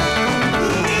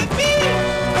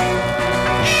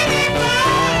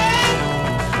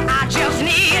 I just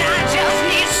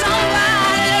need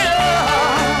somebody to love.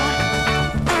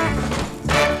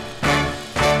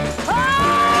 Oh,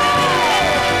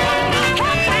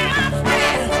 help from my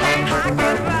friends. I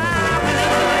get by with a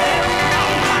little help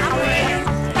from my friends.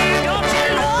 Don't you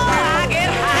know I get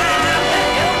high with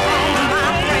help from my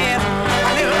friends?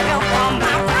 A little help from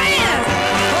my friends.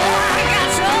 Oh, I got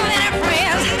so many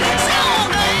friends. So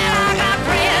glad I got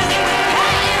friends.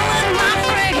 Hanging with my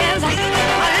friends. A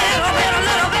little bit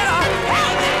of help from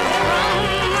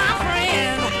my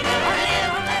friends. A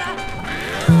little bit of.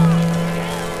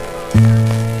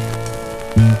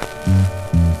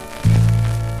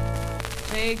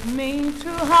 Take me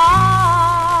to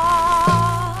heart,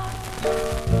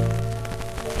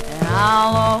 and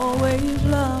I'll always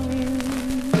love you.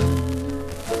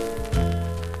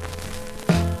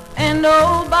 And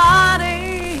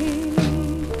nobody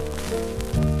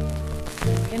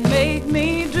can make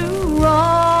me do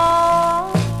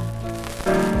wrong.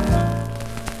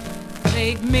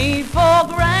 Take me for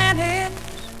granted,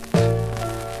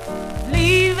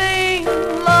 leaving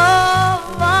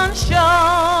love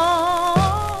unshown.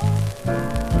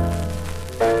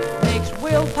 Makes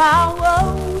willpower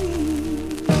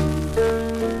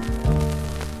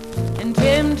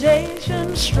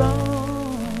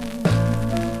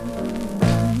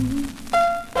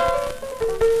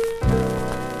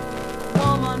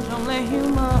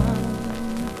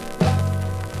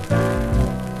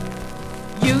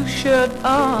could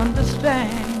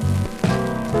understand.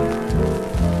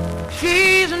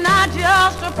 She's not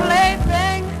just a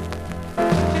plaything,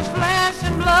 she's flesh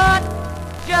and blood,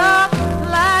 just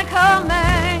like her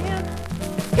man.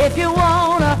 If you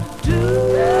wanna do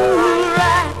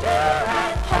right,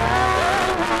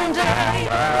 one day,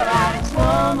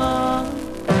 woman,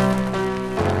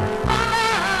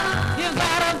 you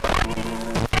gotta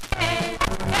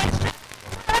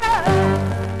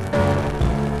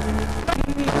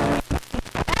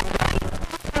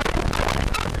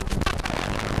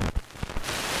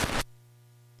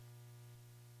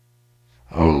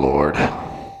Oh Lord.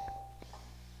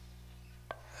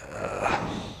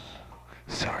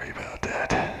 Sorry about that.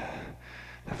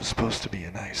 That was supposed to be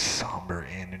a nice somber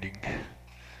ending.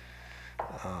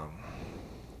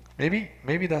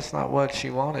 Maybe that's not what she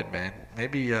wanted, man.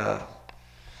 Maybe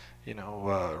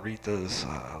Aretha's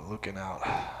looking out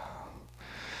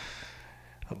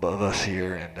above us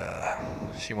here, and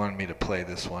she wanted me to play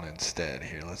this one instead.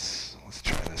 Here, let's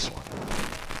try this one.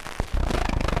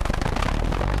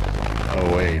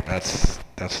 Oh wait,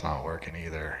 that's not working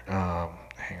either.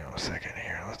 Hang on a second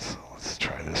here. Let's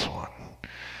try this one.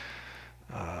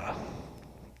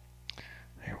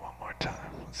 Here one more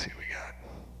time. Let's see what we got.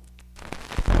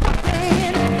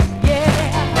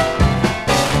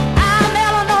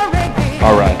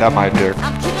 All right, that might do.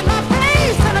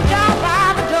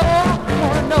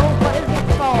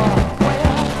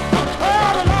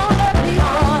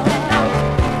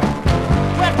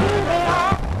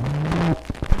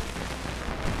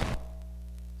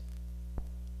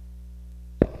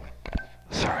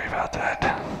 Sorry about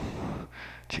that.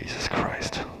 Jesus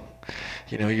Christ.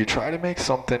 You know, you try to make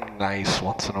something nice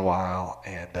once in a while,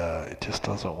 and it just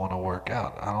doesn't want to work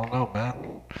out. I don't know,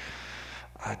 man.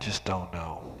 I just don't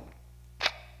know.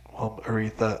 Well,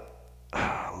 Aretha,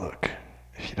 look,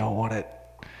 if you don't want it,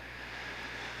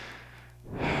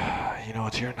 you know,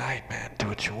 it's your night, man. Do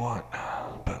what you want.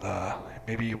 But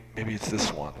maybe it's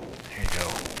this one. Here you go.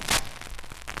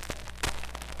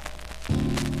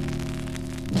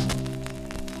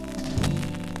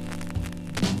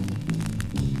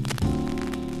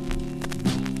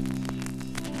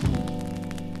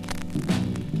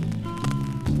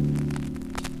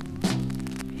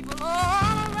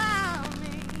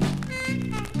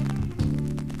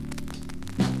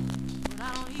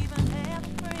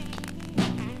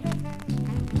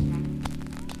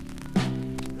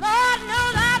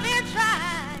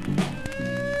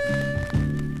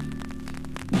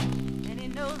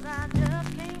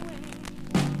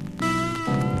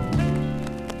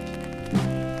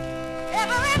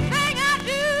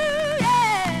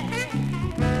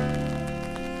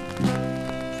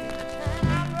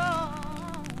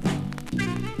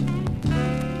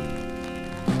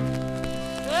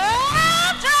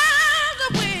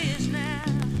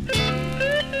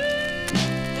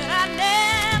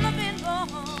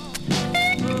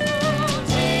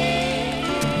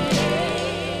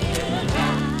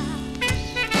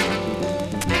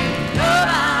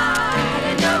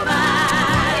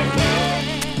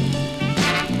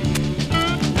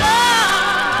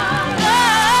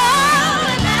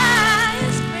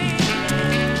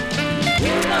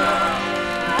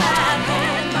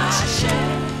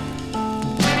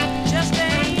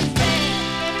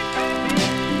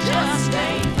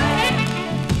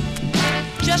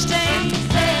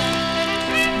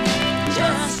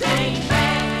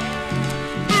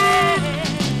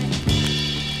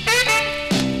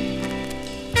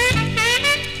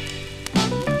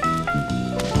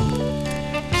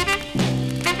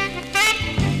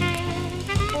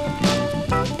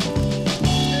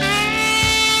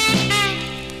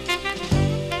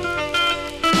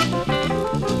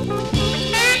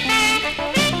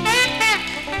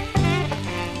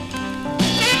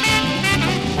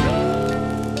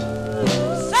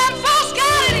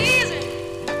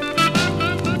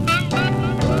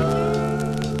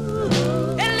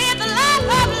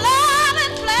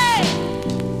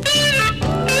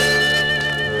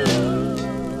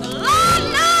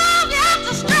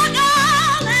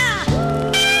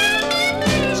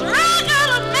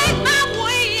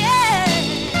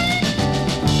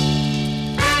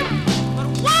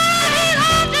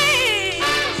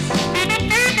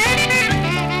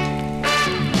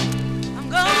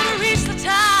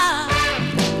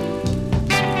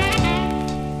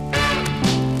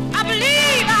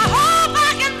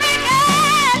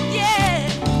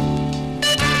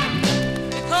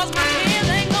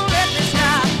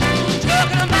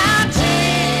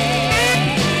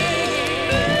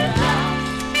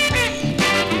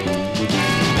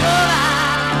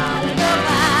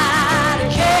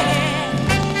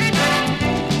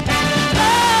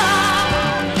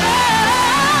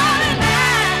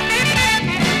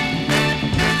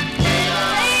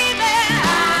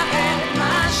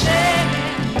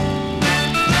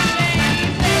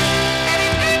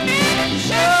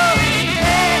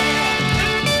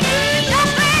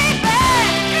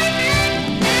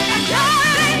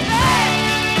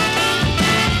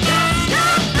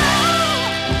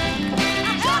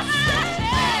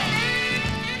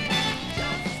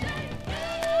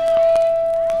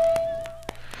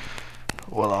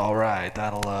 Well, all right.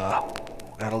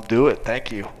 That'll do it.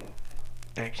 Thank you.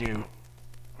 Thank you,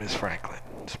 Miss Franklin.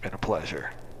 It's been a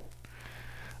pleasure.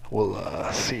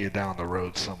 We'll see you down the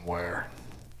road somewhere.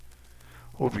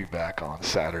 We'll be back on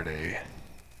Saturday.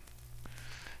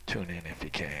 Tune in if you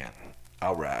can.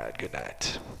 All right. Good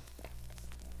night.